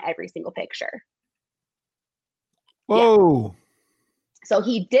and put on every single picture. Whoa. Yeah. So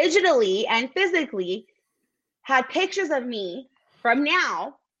he digitally and physically had pictures of me from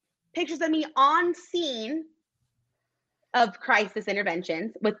now, pictures of me on scene of crisis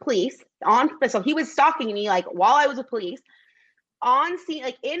interventions with police so he was stalking me like while I was with police on scene,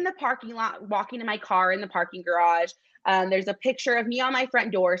 like in the parking lot, walking to my car in the parking garage. There's a picture of me on my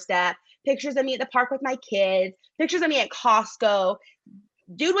front doorstep, pictures of me at the park with my kids, pictures of me at Costco.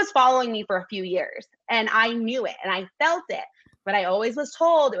 Dude was following me for a few years and I knew it and I felt it, but I always was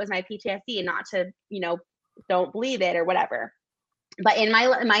told it was my PTSD and not to, don't believe it or whatever. But in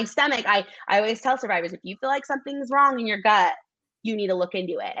my stomach, I always tell survivors, if you feel like something's wrong in your gut, you need to look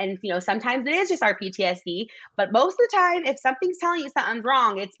into it. And, sometimes it is just our PTSD, but most of the time, if something's telling you something's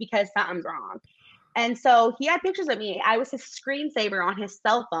wrong, it's because something's wrong. And so he had pictures of me. I was his screensaver on his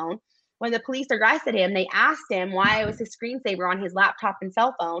cell phone. When the police arrested him, they asked him why I was his screensaver on his laptop and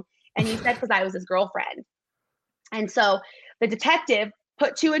cell phone. And he said, because I was his girlfriend. And so the detective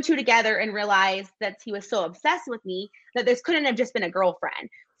put 2 and 2 together and realized that he was so obsessed with me that this couldn't have just been a girlfriend.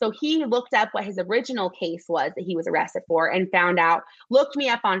 So he looked up what his original case was that he was arrested for and found out, looked me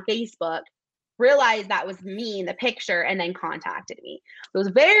up on Facebook, realized that was me in the picture, and then contacted me. It was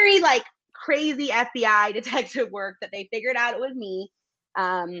very like crazy FBI detective work that they figured out it was me.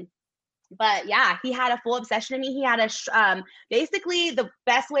 But yeah, he had a full obsession of me. He had basically the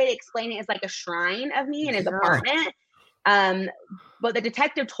best way to explain it is like a shrine of me in his apartment. But the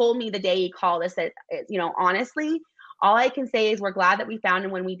detective told me the day he called us that, honestly, all I can say is we're glad that we found him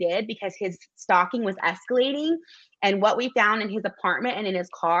when we did, because his stalking was escalating. And what we found in his apartment and in his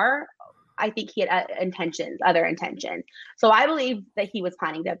car, I think he had other intentions. So I believe that he was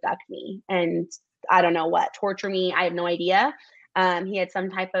planning to abduct me and I don't know what, torture me. I have no idea. He had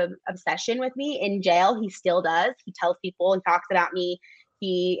some type of obsession with me. In jail, he still does. He tells people, he talks about me.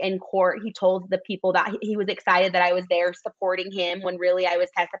 In court, he told the people that he was excited that I was there supporting him when really I was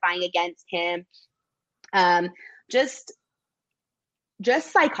testifying against him. Just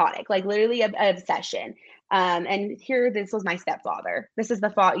psychotic, like literally an obsession. And here, this was my stepfather. This is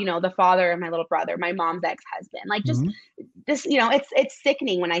the father of my little brother, my mom's ex-husband. Like just this, it's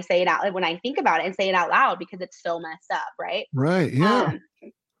sickening when I say it out, when I think about it and say it out loud, because it's so messed up, right? Right. Yeah.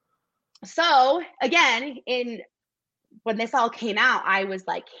 So again, when this all came out, I was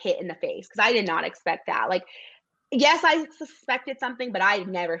like hit in the face because I did not expect that. Like, yes, I suspected something, but I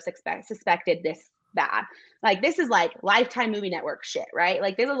never suspected this bad. Like, this is like Lifetime Movie Network shit, right?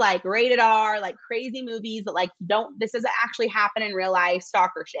 Like, this is like rated R, like crazy movies that like this doesn't actually happen in real life,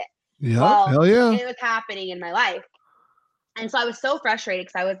 stalker shit. Yeah, well, hell yeah. It was happening in my life. And so I was so frustrated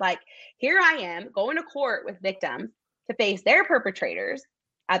because I was like, here I am going to court with victims to face their perpetrators.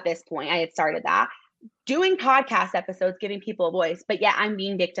 At this point, I had started that, doing podcast episodes, giving people a voice, but yet I'm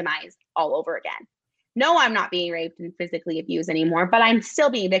being victimized all over again. No, I'm not being raped and physically abused anymore, but I'm still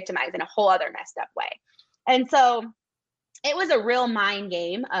being victimized in a whole other messed up way. And so it was a real mind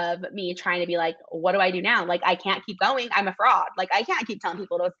game of me trying to be like, what do I do now? Like, I can't keep going. I'm a fraud. Like, I can't keep telling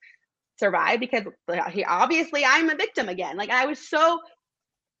people to survive because obviously I'm a victim again. Like, I was so,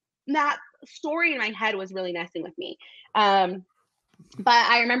 that story in my head was really messing with me. But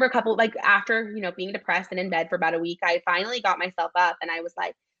I remember after, being depressed and in bed for about a week, I finally got myself up and I was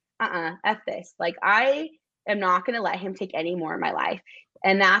like, F this. Like, I am not going to let him take any more of my life.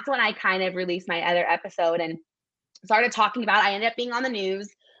 And that's when I kind of released my other episode and started talking about it. I ended up being on the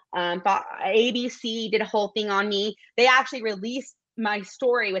news. ABC did a whole thing on me. They actually released my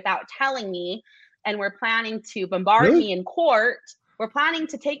story without telling me, and we're planning to bombard me in court. We're planning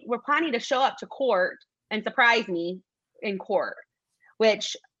to show up to court and surprise me in court,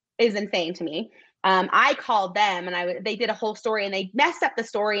 which is insane to me. I called them and they did a whole story and they messed up the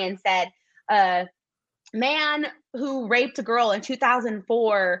story and said, man who raped a girl in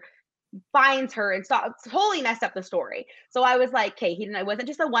 2004 finds her and totally messed up the story. So I was like, okay, it wasn't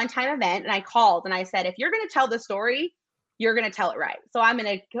just a one-time event. And I called and I said, if you're going to tell the story, you're going to tell it right. So I'm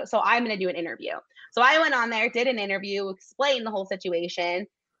going to do an interview. So I went on there, did an interview, explained the whole situation.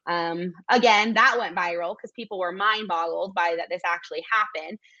 Again, that went viral because people were mind boggled by that this actually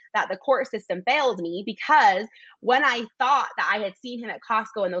happened, that the court system failed me, because when I thought that I had seen him at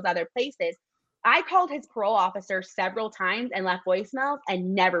Costco and those other places, I called his parole officer several times and left voicemails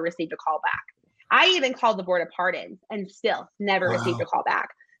and never received a call back. I even called the Board of Pardons and still never received a call back.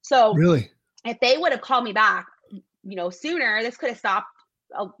 So really, if they would have called me back, sooner, this could have stopped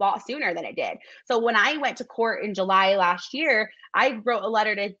a lot sooner than it did. So when I went to court in July last year, I wrote a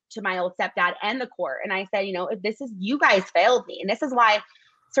letter to my old stepdad and the court. And I said, if this is, you guys failed me. And this is why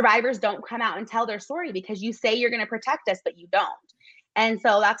survivors don't come out and tell their story, because you say you're going to protect us, but you don't. And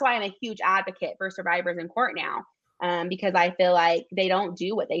so that's why I'm a huge advocate for survivors in court now. Because I feel like they don't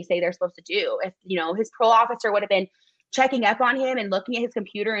do what they say they're supposed to do. If, his parole officer would have been checking up on him and looking at his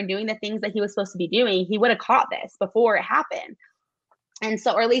computer and doing the things that he was supposed to be doing, he would have caught this before it happened. And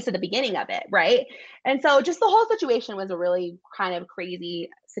so, or at least at the beginning of it, right? And so just the whole situation was a really kind of crazy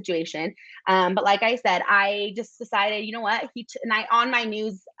situation. But like I said, I just decided, you know what? On my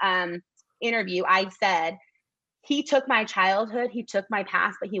news interview, I said, he took my childhood, he took my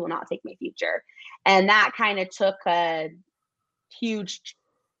past, but he will not take my future. And that kind of took a huge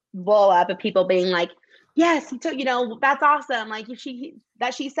blow up of people being like, yes, he took, that's awesome. Like she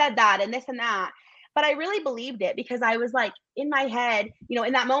said that and this and that. But I really believed it, because I was like, in my head,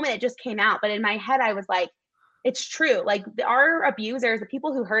 in that moment, it just came out. But in my head, I was like, it's true. Like our abusers, the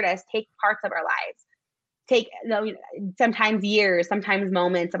people who hurt us, take parts of our lives, take sometimes years, sometimes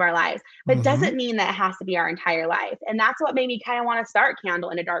moments of our lives, but it doesn't mean that it has to be our entire life. And that's what made me kind of want to start Candle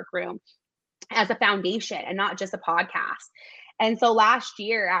in a Dark Room as a foundation and not just a podcast. And so last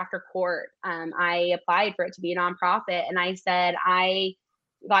year after court, I applied for it to be a nonprofit. And I said, I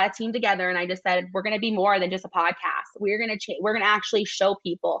got a team together and I just said, we're going to be more than just a podcast. We're going to actually show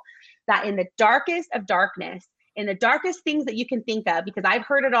people that in the darkest of darkness, in the darkest things that you can think of, because I've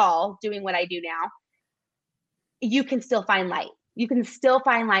heard it all doing what I do now, you can still find light. You can still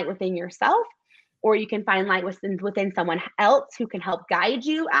find light within yourself, or you can find light within someone else who can help guide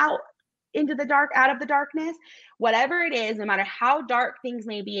you out into the dark, out of the darkness. Whatever it is, no matter how dark things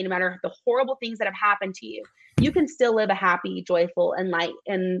may be, and no matter the horrible things that have happened to you, you can still live a happy, joyful, and light,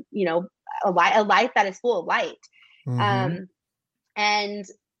 and a life that is full of light. And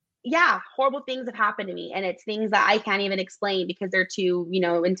yeah, horrible things have happened to me, and it's things that I can't even explain because they're too,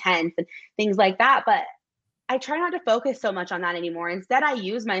 intense and things like that. But I try not to focus so much on that anymore. Instead, I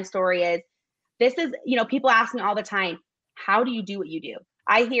use my story as, this is, people ask me all the time, how do you do what you do?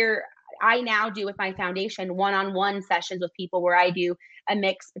 I now do with my foundation one-on-one sessions with people where I do a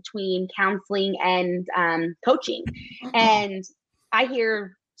mix between counseling and coaching. And I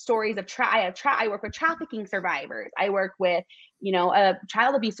hear stories of I work with trafficking survivors. I work with, a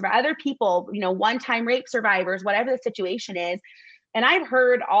child abuse survivor, other people, one-time rape survivors, whatever the situation is. And I've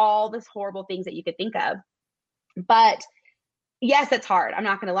heard all this horrible things that you could think of. But yes, it's hard. I'm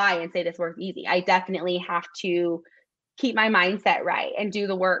not going to lie and say this works easy. I definitely have to keep my mindset right and do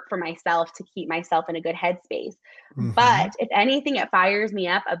the work for myself to keep myself in a good headspace. But if anything, it fires me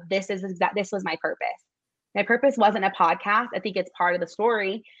up of this was my purpose. My purpose wasn't a podcast. I think it's part of the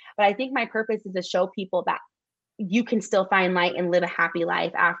story, but I think my purpose is to show people that you can still find light and live a happy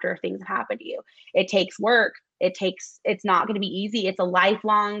life after things have happened to you. It takes work. It's not going to be easy. It's a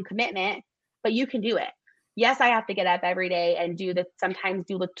lifelong commitment, but you can do it. Yes, I have to get up every day and sometimes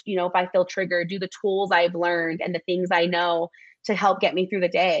do the, if I feel triggered, do the tools I've learned and the things I know to help get me through the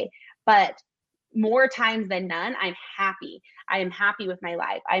day. But more times than none, I'm happy. I am happy with my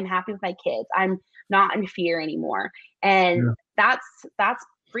life. I'm happy with my kids. I'm not in fear anymore. And that's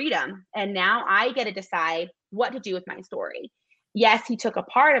freedom. And now I get to decide what to do with my story. Yes, he took a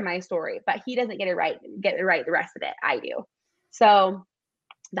part of my story, but he doesn't get it right the rest of it. I do. So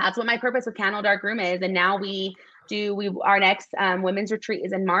that's what my purpose with Candle Dark Room is. And now our next women's retreat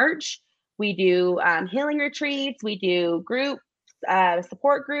is in March. We do healing retreats. We do group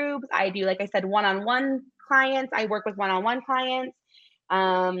support groups. I do, like I said, one-on-one clients. I work with one-on-one clients.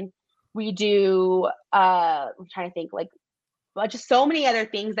 We do, I'm trying to think, just so many other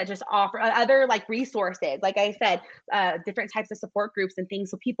things that just offer other resources. Like I said, different types of support groups and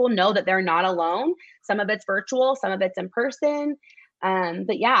things. So people know that they're not alone. Some of it's virtual, some of it's in person.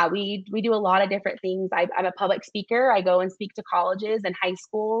 But yeah, we do a lot of different things. I'm a public speaker. I go and speak to colleges and high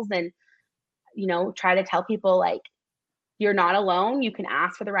schools and, try to tell people you're not alone. You can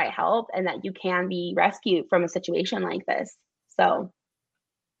ask for the right help and that you can be rescued from a situation like this. So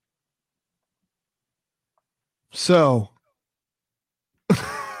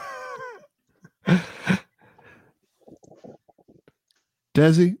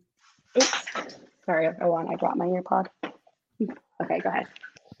Desi? Oops. Sorry, I dropped my earpod. Okay, go ahead.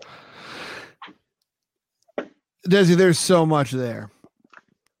 Desi, there's so much there.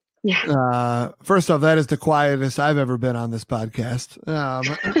 Yeah. First off, that is the quietest I've ever been on this podcast.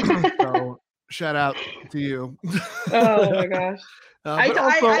 So shout out to you. Oh my gosh.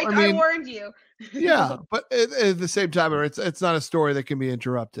 I warned you. Yeah, but at the same time, it's not a story that can be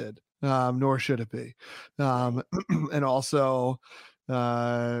interrupted, nor should it be. And also,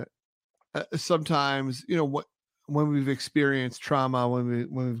 sometimes, when we've experienced trauma, when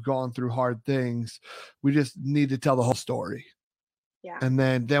we've gone through hard things, we just need to tell the whole story. Yeah. And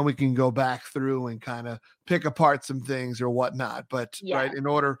then we can go back through and kind of pick apart some things or whatnot. But right, in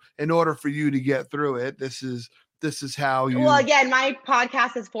order for you to get through it, this is how you. Well, again, my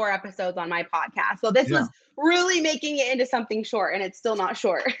podcast is 4 episodes on my podcast, so this was really making it into something short, and it's still not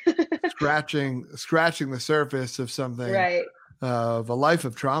short. scratching the surface of something, right? Of a life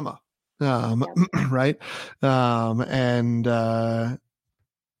of trauma, right? And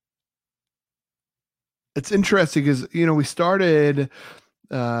it's interesting because we started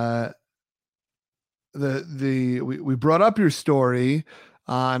we brought up your story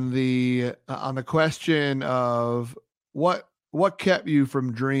on the question of what kept you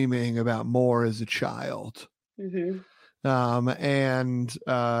from dreaming about more as a child. And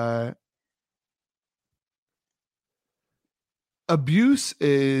abuse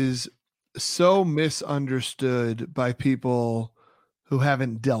is so misunderstood by people who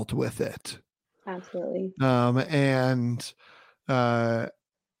haven't dealt with it. Absolutely. And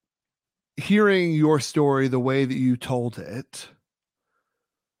hearing your story the way that you told it,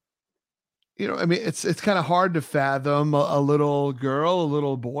 it's kind of hard to fathom a little girl, a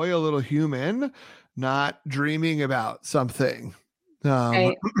little boy, a little human not dreaming about something.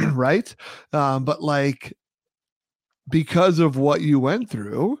 Right. But like, because of what you went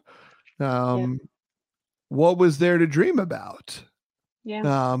through, what was there to dream about?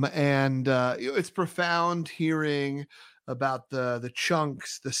 And it's profound hearing about the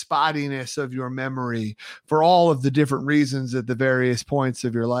chunks, the spottiness of your memory for all of the different reasons at the various points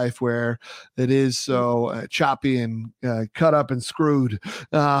of your life where it is so choppy and cut up and screwed.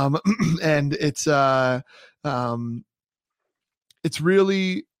 And it's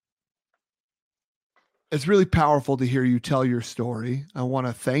really powerful to hear you tell your story. I want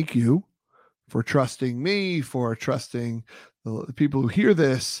to thank you for trusting me, for trusting the people who hear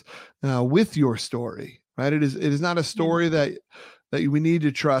this with your story. Right? It is not a story that we need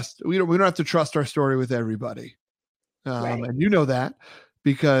to trust. We don't have to trust our story with everybody. And you know that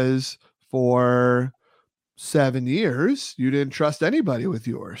because for 7 years you didn't trust anybody with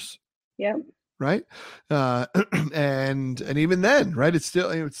yours. Yep. Right. And even then, right, it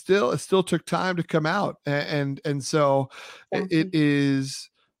still took time to come out. And so it is,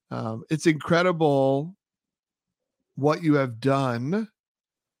 it's incredible what you have done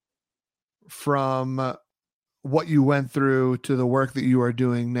from what you went through to the work that you are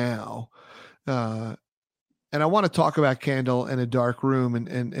doing now. And I want to talk about Candle in a Dark Room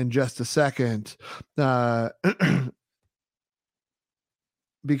in just a second.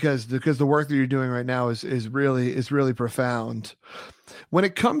 Because the work that you're doing right now is really profound. When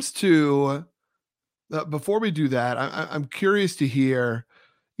it comes to before we do that, I'm curious to hear,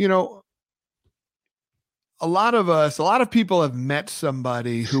 a lot of people have met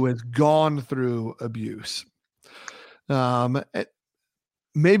somebody who has gone through abuse.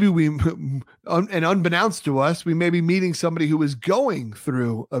 Maybe and unbeknownst to us, we may be meeting somebody who is going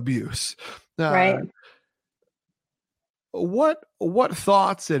through abuse. Right. What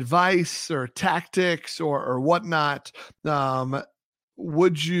thoughts, advice, or tactics, or whatnot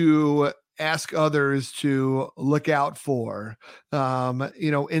would you ask others to look out for,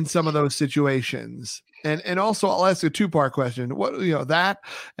 in some of those situations? And also, I'll ask a 2-part question. What that,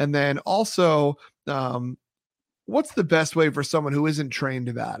 and then also, what's the best way for someone who isn't trained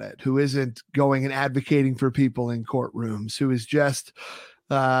about it, who isn't going and advocating for people in courtrooms, who is just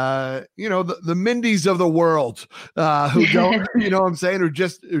the Mindys of the world, who don't, what I'm saying, who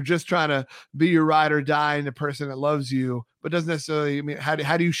just trying to be your ride or die and the person that loves you, but doesn't necessarily,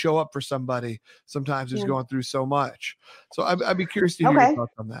 how do you show up for somebody sometimes who's going through so much? So I'd be curious to hear your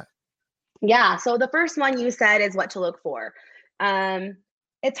thoughts on that. Yeah. So the first one you said is what to look for.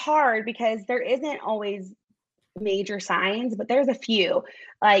 It's hard because there isn't always major signs, but there's a few.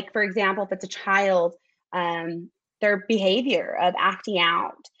 Like, for example, if it's a child, their behavior of acting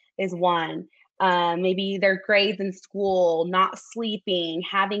out is one. Maybe their grades in school, not sleeping,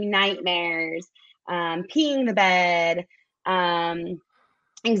 having nightmares, peeing the bed,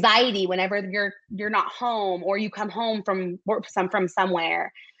 anxiety whenever you're not home or you come home from work, from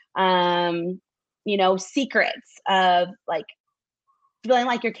somewhere. Secrets of like feeling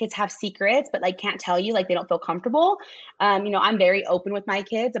like your kids have secrets, but like can't tell you, like they don't feel comfortable. I'm very open with my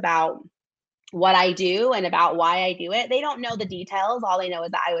kids about what I do and about why I do it. They don't know the details. All they know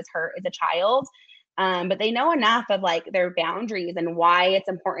is that I was hurt as a child. But they know enough of like their boundaries and why it's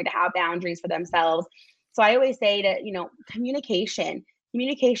important to have boundaries for themselves. So I always say to, communication,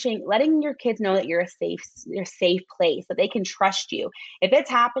 Communication, letting your kids know that you're a safe place, that they can trust you. If it's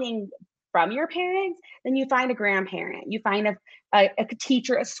happening from your parents, then you find a grandparent, you find a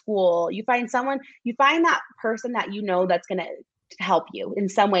teacher at school, you find that person that you know that's going to help you in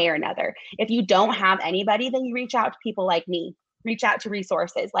some way or another. If you don't have anybody, then you reach out to people like me, reach out to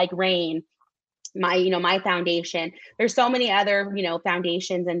resources like RAINN, my foundation. There's so many other,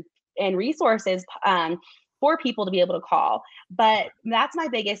 foundations and resources for people to be able to call. But that's my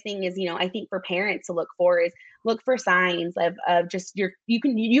biggest thing is, I think for parents to look for signs of just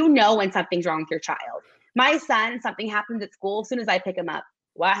when something's wrong with your child. My son, something happens at school, as soon as I pick him up,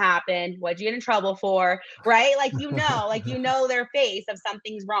 what happened? What'd you get in trouble for? Right? Like, their face of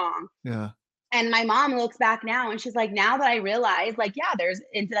something's wrong. Yeah. And my mom looks back now and she's like, now that I realize, like, yeah,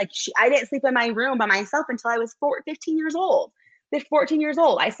 I didn't sleep in my room by myself until I was 15 years old. 14 years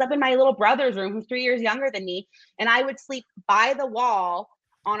old. I slept in my little brother's room, who's 3 years younger than me. And I would sleep by the wall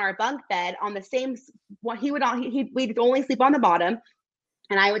on our bunk bed on the same, we'd only sleep on the bottom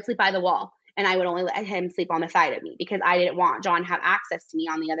and I would sleep by the wall. And I would only let him sleep on the side of me because I didn't want John to have access to me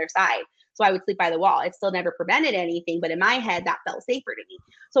on the other side. So I would sleep by the wall. It still never prevented anything, but in my head, that felt safer to me.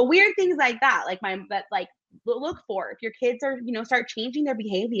 So weird things like that, look for if your kids are, start changing their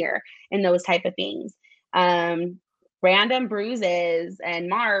behavior and those type of things. Random bruises and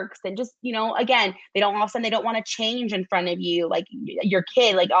marks and just, again, all of a sudden they don't want to change in front of you. Like your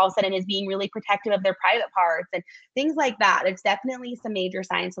kid, like all of a sudden is being really protective of their private parts and things like that. It's definitely some major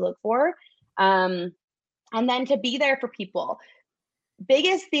signs to look for. And then to be there for people.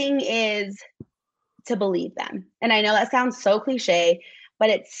 Biggest thing is to believe them. And I know that sounds so cliche, but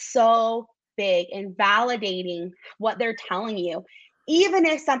it's so big in validating what they're telling you. Even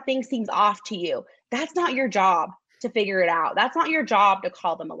if something seems off to you, that's not your job to figure it out. That's not your job to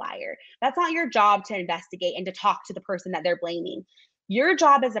call them a liar. That's not your job to investigate and to talk to the person that they're blaming. Your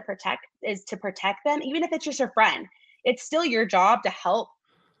job is to protect them, even if it's just your friend. It's still your job to help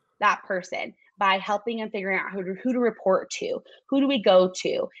that person by helping them figuring out who to report to, who do we go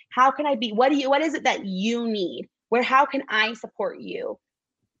to, how can I be, what is it that you need, how can I support you?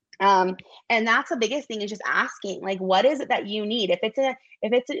 And that's the biggest thing is just asking, like, what is it that you need? If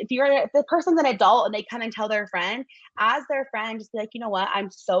the person's an adult and they come and tell their friend, as their friend, just be like, you know what, I'm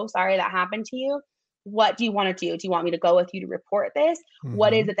so sorry that happened to you. What do you want to do? Do you want me to go with you to report this? Mm-hmm.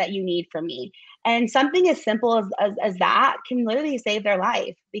 What is it that you need from me? And something as simple as that can literally save their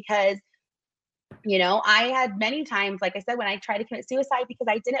life because, I had many times, like I said, when I tried to commit suicide because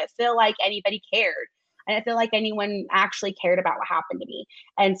I didn't feel like anybody cared. I didn't feel like anyone actually cared about what happened to me.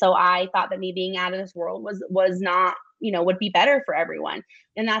 And so I thought that me being out of this world was not, would be better for everyone.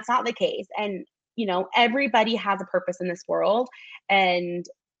 And that's not the case. And, everybody has a purpose in this world. And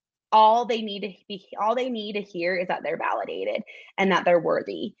all they need to hear is that they're validated and that they're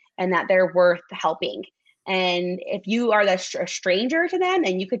worthy and that they're worth helping. And if you are a stranger to them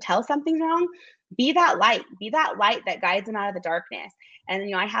and you could tell something's wrong, be that light that guides them out of the darkness.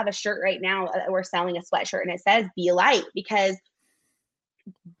 And, I have a shirt right now that we're selling, a sweatshirt, and it says be a light, because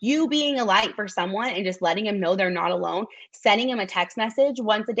you being a light for someone and just letting them know they're not alone, sending them a text message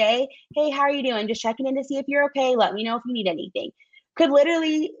once a day. Hey, how are you doing? Just checking in to see if you're okay. Let me know if you need anything. Could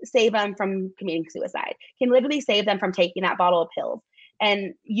literally save them from committing suicide, can literally save them from taking that bottle of pills.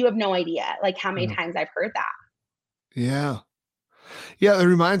 And you have no idea like how many times I've heard that. Yeah. Yeah. That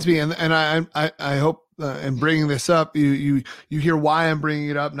reminds me. And I hope in bringing this up, you hear why I'm bringing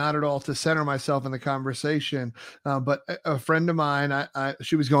it up, not at all to center myself in the conversation. But a friend of mine,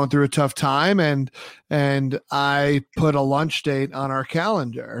 she was going through a tough time and I put a lunch date on our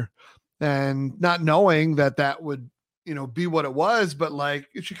calendar and not knowing that would, be what it was. But like,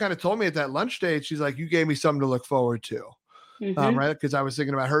 she kind of told me at that lunch date, she's like, you gave me something to look forward to. Mm-hmm. Right. Because I was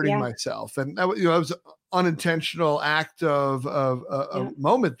thinking about hurting myself. And that, it was an unintentional act of a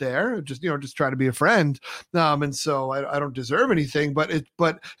moment there, just trying to be a friend. And so I don't deserve anything, but it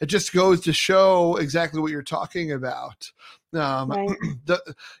just goes to show exactly what you're talking about. Right.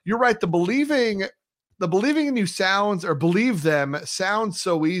 You're right. The believing in you believe them sounds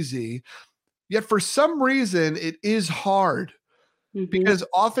so easy, yet for some reason it is hard because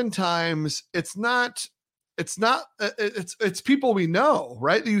oftentimes it's people we know,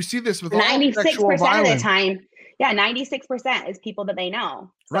 right? You see this with 96% of the time. Yeah, 96% is people that they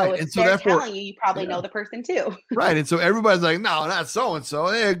know. So right. And so they're telling you probably know the person too. Right. And so everybody's like, no, not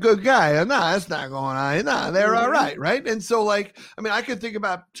so-and-so. They're a good guy. No, that's not going on. No, they're all right. Right. And so I could think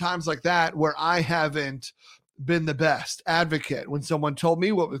about times like that where I haven't been the best advocate. When someone told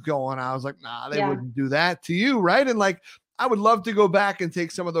me what was going on, I was like, nah, they wouldn't do that to you. Right. And I would love to go back and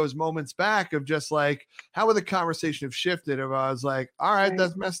take some of those moments back of just like, how would the conversation have shifted if I was like, all right,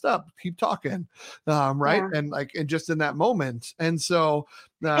 that's messed up, keep talking. Right. Yeah. And just in that moment. And so,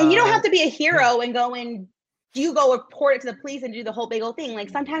 and you don't have to be a hero and go and you go report it to the police and do the whole big old thing.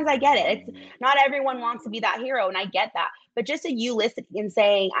 Like sometimes I get it. It's not everyone wants to be that hero, and I get that. But just you listening and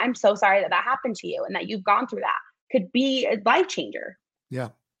saying, I'm so sorry that happened to you and that you've gone through that could be a life changer. Yeah.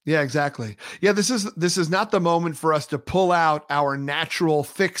 Yeah, exactly. Yeah, this is not the moment for us to pull out our natural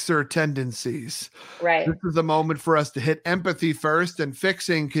fixer tendencies. Right. This is the moment for us to hit empathy first, and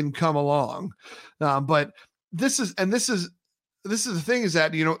fixing can come along. But this is the thing is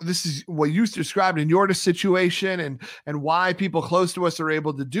that, this is what you described in your situation, and why people close to us are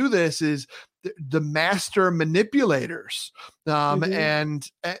able to do this is the master manipulators. And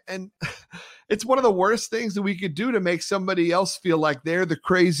it's one of the worst things that we could do to make somebody else feel like they're the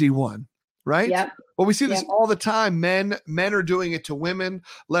crazy one. Right. Yep. Well, we see this all the time. Men are doing it to women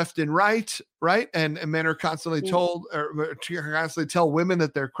left and right. Right. And men are constantly told, or constantly tell women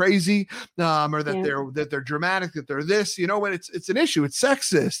that they're crazy, or that they're dramatic, that they're this, when it's an issue, it's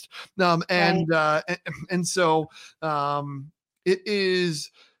sexist. And so it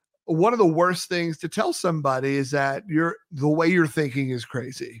is one of the worst things to tell somebody is that the way you're thinking is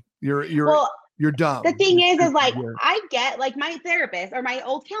crazy. You're dumb. The thing is like, I get like my therapist or my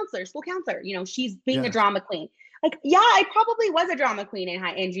old counselor, school counselor, she's being a drama queen. Like, yeah, I probably was a drama queen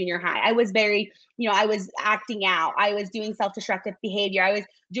in junior high. I was very, I was acting out. I was doing self-destructive behavior. I was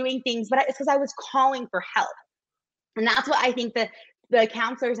doing things, but it's because I was calling for help. And that's what I think the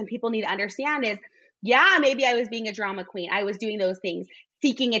counselors and people need to understand is, yeah, maybe I was being a drama queen. I was doing those things,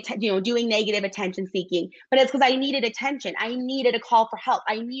 seeking doing negative attention seeking, but it's because I needed attention. I needed a call for help.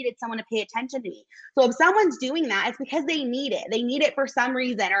 I needed someone to pay attention to me. So if someone's doing that, it's because they need it. They need it for some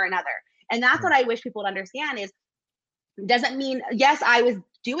reason or another. And that's what I wish people would understand is, doesn't mean, yes, I was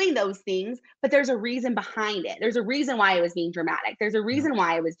doing those things, but there's a reason behind it. There's a reason why I was being dramatic. There's a reason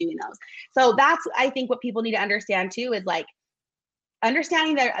why I was doing those. So that's, I think, what people need to understand too, is like,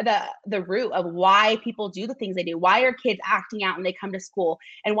 understanding the root of why people do the things they do. Why are kids acting out when they come to school?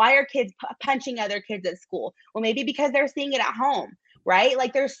 And why are kids punching other kids at school? Well, maybe because they're seeing it at home, right?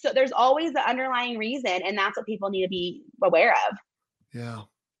 Like there's always the underlying reason, and that's what people need to be aware of. Yeah.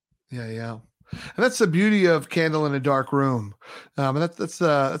 And that's the beauty of Candle in a Dark Room. And that's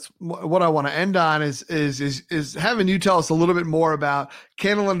what I want to end on is having you tell us a little bit more about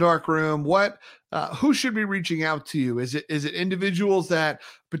Candle in a Dark Room. Who should be reaching out to you? Is it individuals that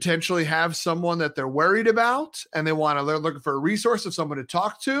potentially have someone that they're worried about and they're looking for a resource of someone to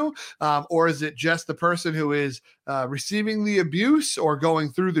talk to? Or is it just the person who is receiving the abuse or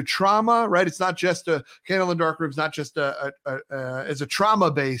going through the trauma, right? It's not just Candle in the Dark Room. It's not just as a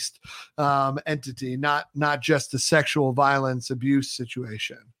trauma-based entity, not just a sexual violence abuse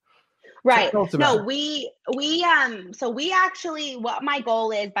situation. Right. No, so we actually, what my goal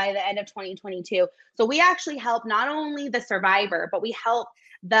is by the end of 2022. So we actually help not only the survivor, but we help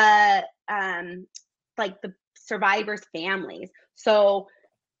the the survivors' families. So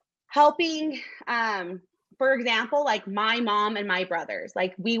helping, for example, like my mom and my brothers,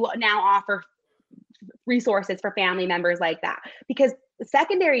 like we will now offer resources for family members like that, because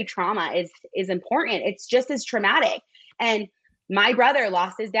secondary trauma is important. It's just as traumatic. And my brother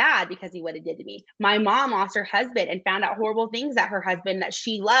lost his dad because he what it did to me. My mom lost her husband and found out horrible things that her husband that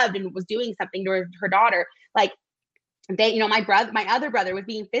she loved and was doing something to her daughter. Like my other brother was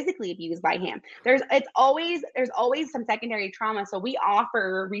being physically abused by him. There's always some secondary trauma. So we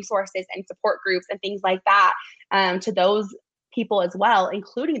offer resources and support groups and things like that to those people as well,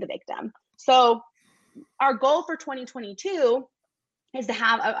 including the victim. So our goal for 2022 is to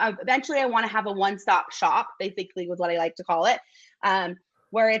have eventually I want to have a one-stop shop, basically was what I like to call it,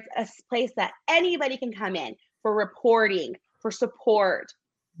 where it's a place that anybody can come in for reporting, for support.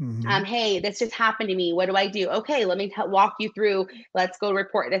 Mm-hmm. Hey, this just happened to me. What do I do? Okay, let me walk you through. Let's go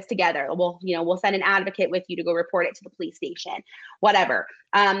report this together. We'll send an advocate with you to go report it to the police station, whatever.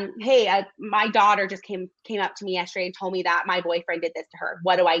 Hey, my daughter just came up to me yesterday and told me that my boyfriend did this to her.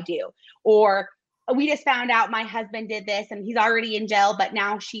 What do I do? Or we just found out my husband did this and he's already in jail, but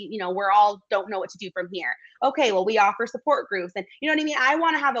now we're all don't know what to do from here. Okay, well, we offer support groups, and you know what I mean? I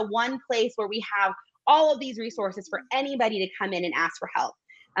want to have a one place where we have all of these resources for anybody to come in and ask for help.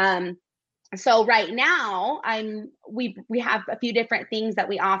 So right now we have a few different things that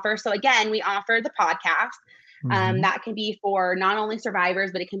we offer. So again, we offer the podcast. That can be for not only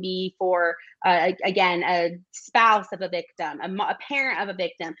survivors, but it can be for, again, a spouse of a victim, a parent of a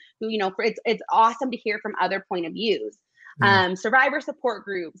victim who, it's awesome to hear from other point of views. Survivor support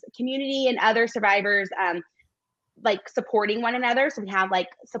groups, community and other survivors, like supporting one another. So we have like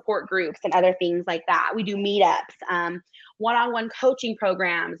support groups and other things like that. We do meetups, one-on-one coaching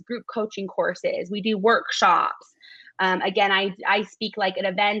programs, group coaching courses. We do workshops. Again, I speak like at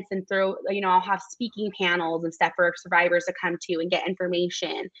events and I'll have speaking panels and stuff for survivors to come to and get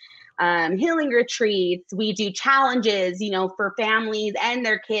information. Healing retreats. We do challenges, for families and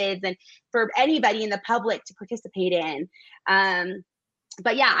their kids and for anybody in the public to participate in.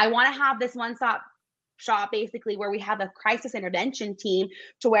 But yeah, I want to have this one-stop shop basically where we have a crisis intervention team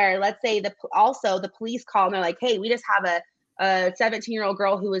to where, let's say the police call and they're like, hey, we just have a 17-year-old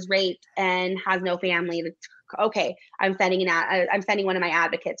girl who was raped and has no family. Okay, I'm sending one of my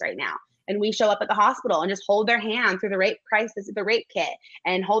advocates right now. And we show up at the hospital and just hold their hand through the rape crisis, the rape kit,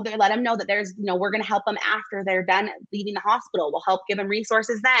 and let them know that there's, we're going to help them after they're done leaving the hospital. We'll help give them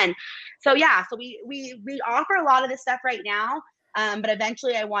resources then. So yeah, so we offer a lot of this stuff right now. But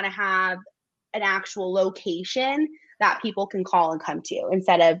eventually I want to have an actual location that people can call and come to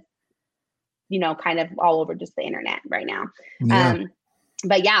instead of, kind of all over just the internet right now. Yeah.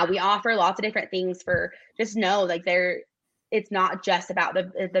 But yeah, we offer lots of different things for just know like it's not just about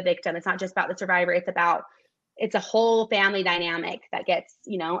the victim. It's not just about the survivor. It's a whole family dynamic that gets,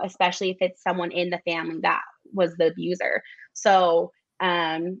 especially if it's someone in the family that was the abuser. So,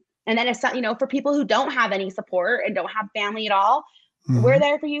 and then it's, for people who don't have any support and don't have family at all, we're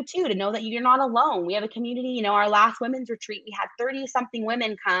there for you too, to know that you're not alone. We have a community, our last women's retreat, we had 30 something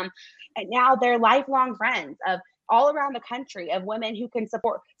women come, and now they're lifelong friends of all around the country of women who can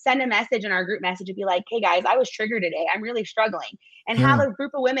send a message in our group message and be like, hey guys, I was triggered today. I'm really struggling. And have a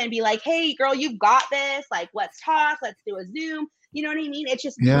group of women be like, hey girl, you've got this. Like, let's talk, let's do a Zoom. You know what I mean? It's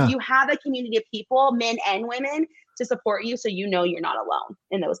just, you have a community of people, men and women, to support you. So, you're not alone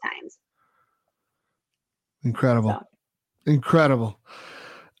in those times. Incredible. Incredible.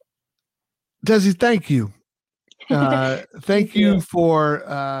 Desi, thank you. Thank you for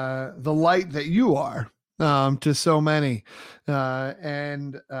the light that you are to so many.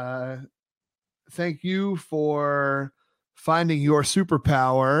 And thank you for finding your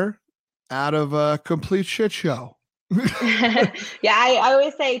superpower out of a complete shit show. Yeah, I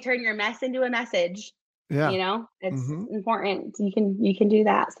always say turn your mess into a message. Yeah. It's important. You can do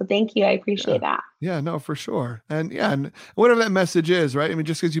that. So thank you. I appreciate that. Yeah, no, for sure. And whatever that message is, right? I mean,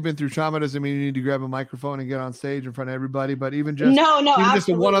 just because you've been through trauma doesn't mean you need to grab a microphone and get on stage in front of everybody, but even just, just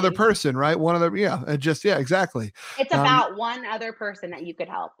one other person, right? Exactly. It's about one other person that you could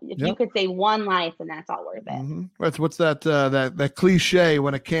help. If you could save one life, then that's all worth it. What's that cliche,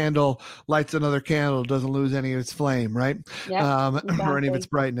 when a candle lights another candle, doesn't lose any of its flame, right? Exactly. Or any of its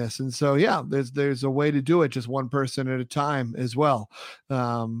brightness. And so, there's a way to do it, just one person at a time as well.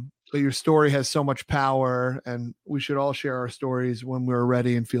 But your story has so much power, and we should all share our stories when we're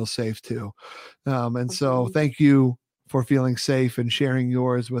ready and feel safe too. So thank you for feeling safe and sharing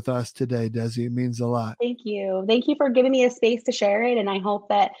yours with us today, Desi. It means a lot. Thank you. Thank you for giving me a space to share it. And I hope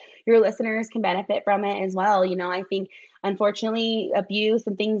that your listeners can benefit from it as well. I think unfortunately abuse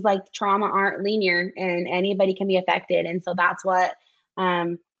and things like trauma aren't linear, and anybody can be affected. And so that's what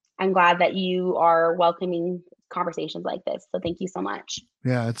I'm glad that you are welcoming conversations like this. So thank you so much.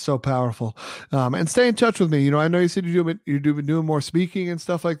 Yeah, it's so powerful. And stay in touch with me. I know you said you're doing more speaking and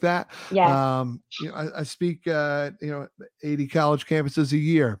stuff like that. Yeah. I speak 80 college campuses a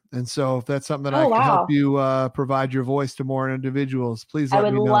year. And so if that's something that I can help you provide your voice to more individuals, please let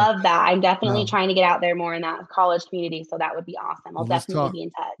me know. I would love that. I'm definitely trying to get out there more in that college community. So that would be awesome. I'll definitely be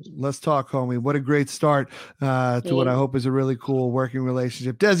in touch. Let's talk, homie. What a great start to what I hope is a really cool working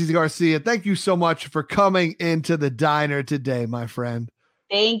relationship. Desi Garcia, thank you so much for coming into the diner today, my friend.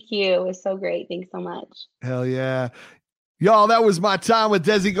 Thank you. It was so great. Thanks so much. Hell yeah. Y'all, that was my time with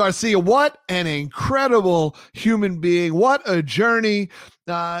Desi Garcia. What an incredible human being. What a journey.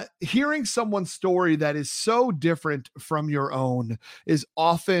 Hearing someone's story that is so different from your own is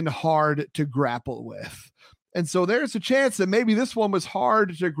often hard to grapple with. And so there's a chance that maybe this one was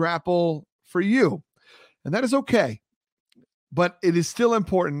hard to grapple for you. And that is okay. But it is still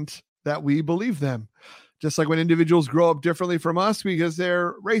important that we believe them. Just like when individuals grow up differently from us because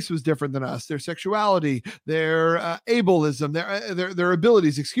their race was different than us, their sexuality, their ableism, their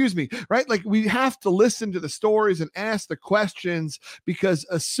abilities, right? Like we have to listen to the stories and ask the questions, because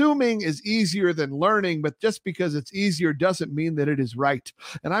assuming is easier than learning, but just because it's easier doesn't mean that it is right.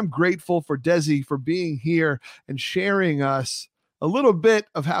 And I'm grateful for Desi for being here and sharing us a little bit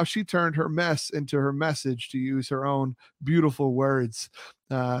of how she turned her mess into her message, to use her own beautiful words.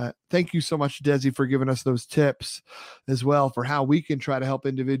 Thank you so much, Desi, for giving us those tips as well for how we can try to help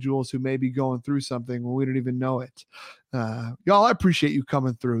individuals who may be going through something when we don't even know it. Y'all, I appreciate you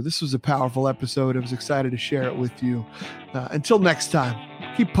coming through. This was a powerful episode. I was excited to share it with you. Until next time,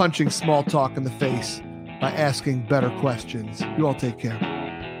 keep punching small talk in the face by asking better questions. You all take care.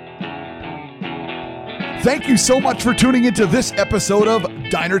 Thank you so much for tuning into this episode of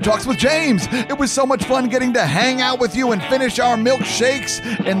Diner Talks with James. It was so much fun getting to hang out with you and finish our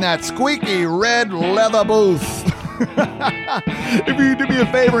milkshakes in that squeaky red leather booth. If you do me a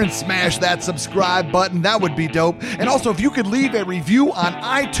favor and smash that subscribe button, that would be dope. And also, if you could leave a review on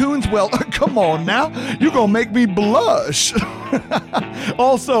iTunes, well, come on now, you're gonna make me blush.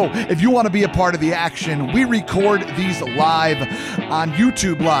 Also, if you want to be a part of the action, we record these live on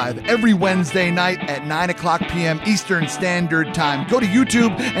YouTube Live every Wednesday night at 9:00 p.m. Eastern Standard Time. Go to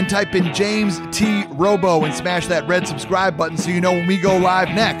YouTube and type in James T. Robo and smash that red subscribe button so you know when we go live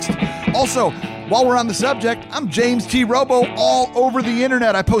next. Also, while we're on the subject, I'm James T. Robo all over the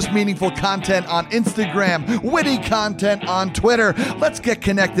internet. I post meaningful content on Instagram, witty content on Twitter. Let's get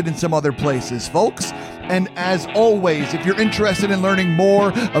connected in some other places, folks. And as always, if you're interested in learning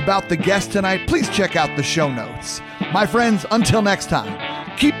more about the guest tonight, please check out the show notes. My friends, until next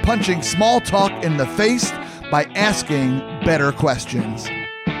time, keep punching small talk in the face by asking better questions.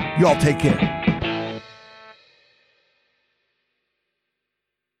 You all take care.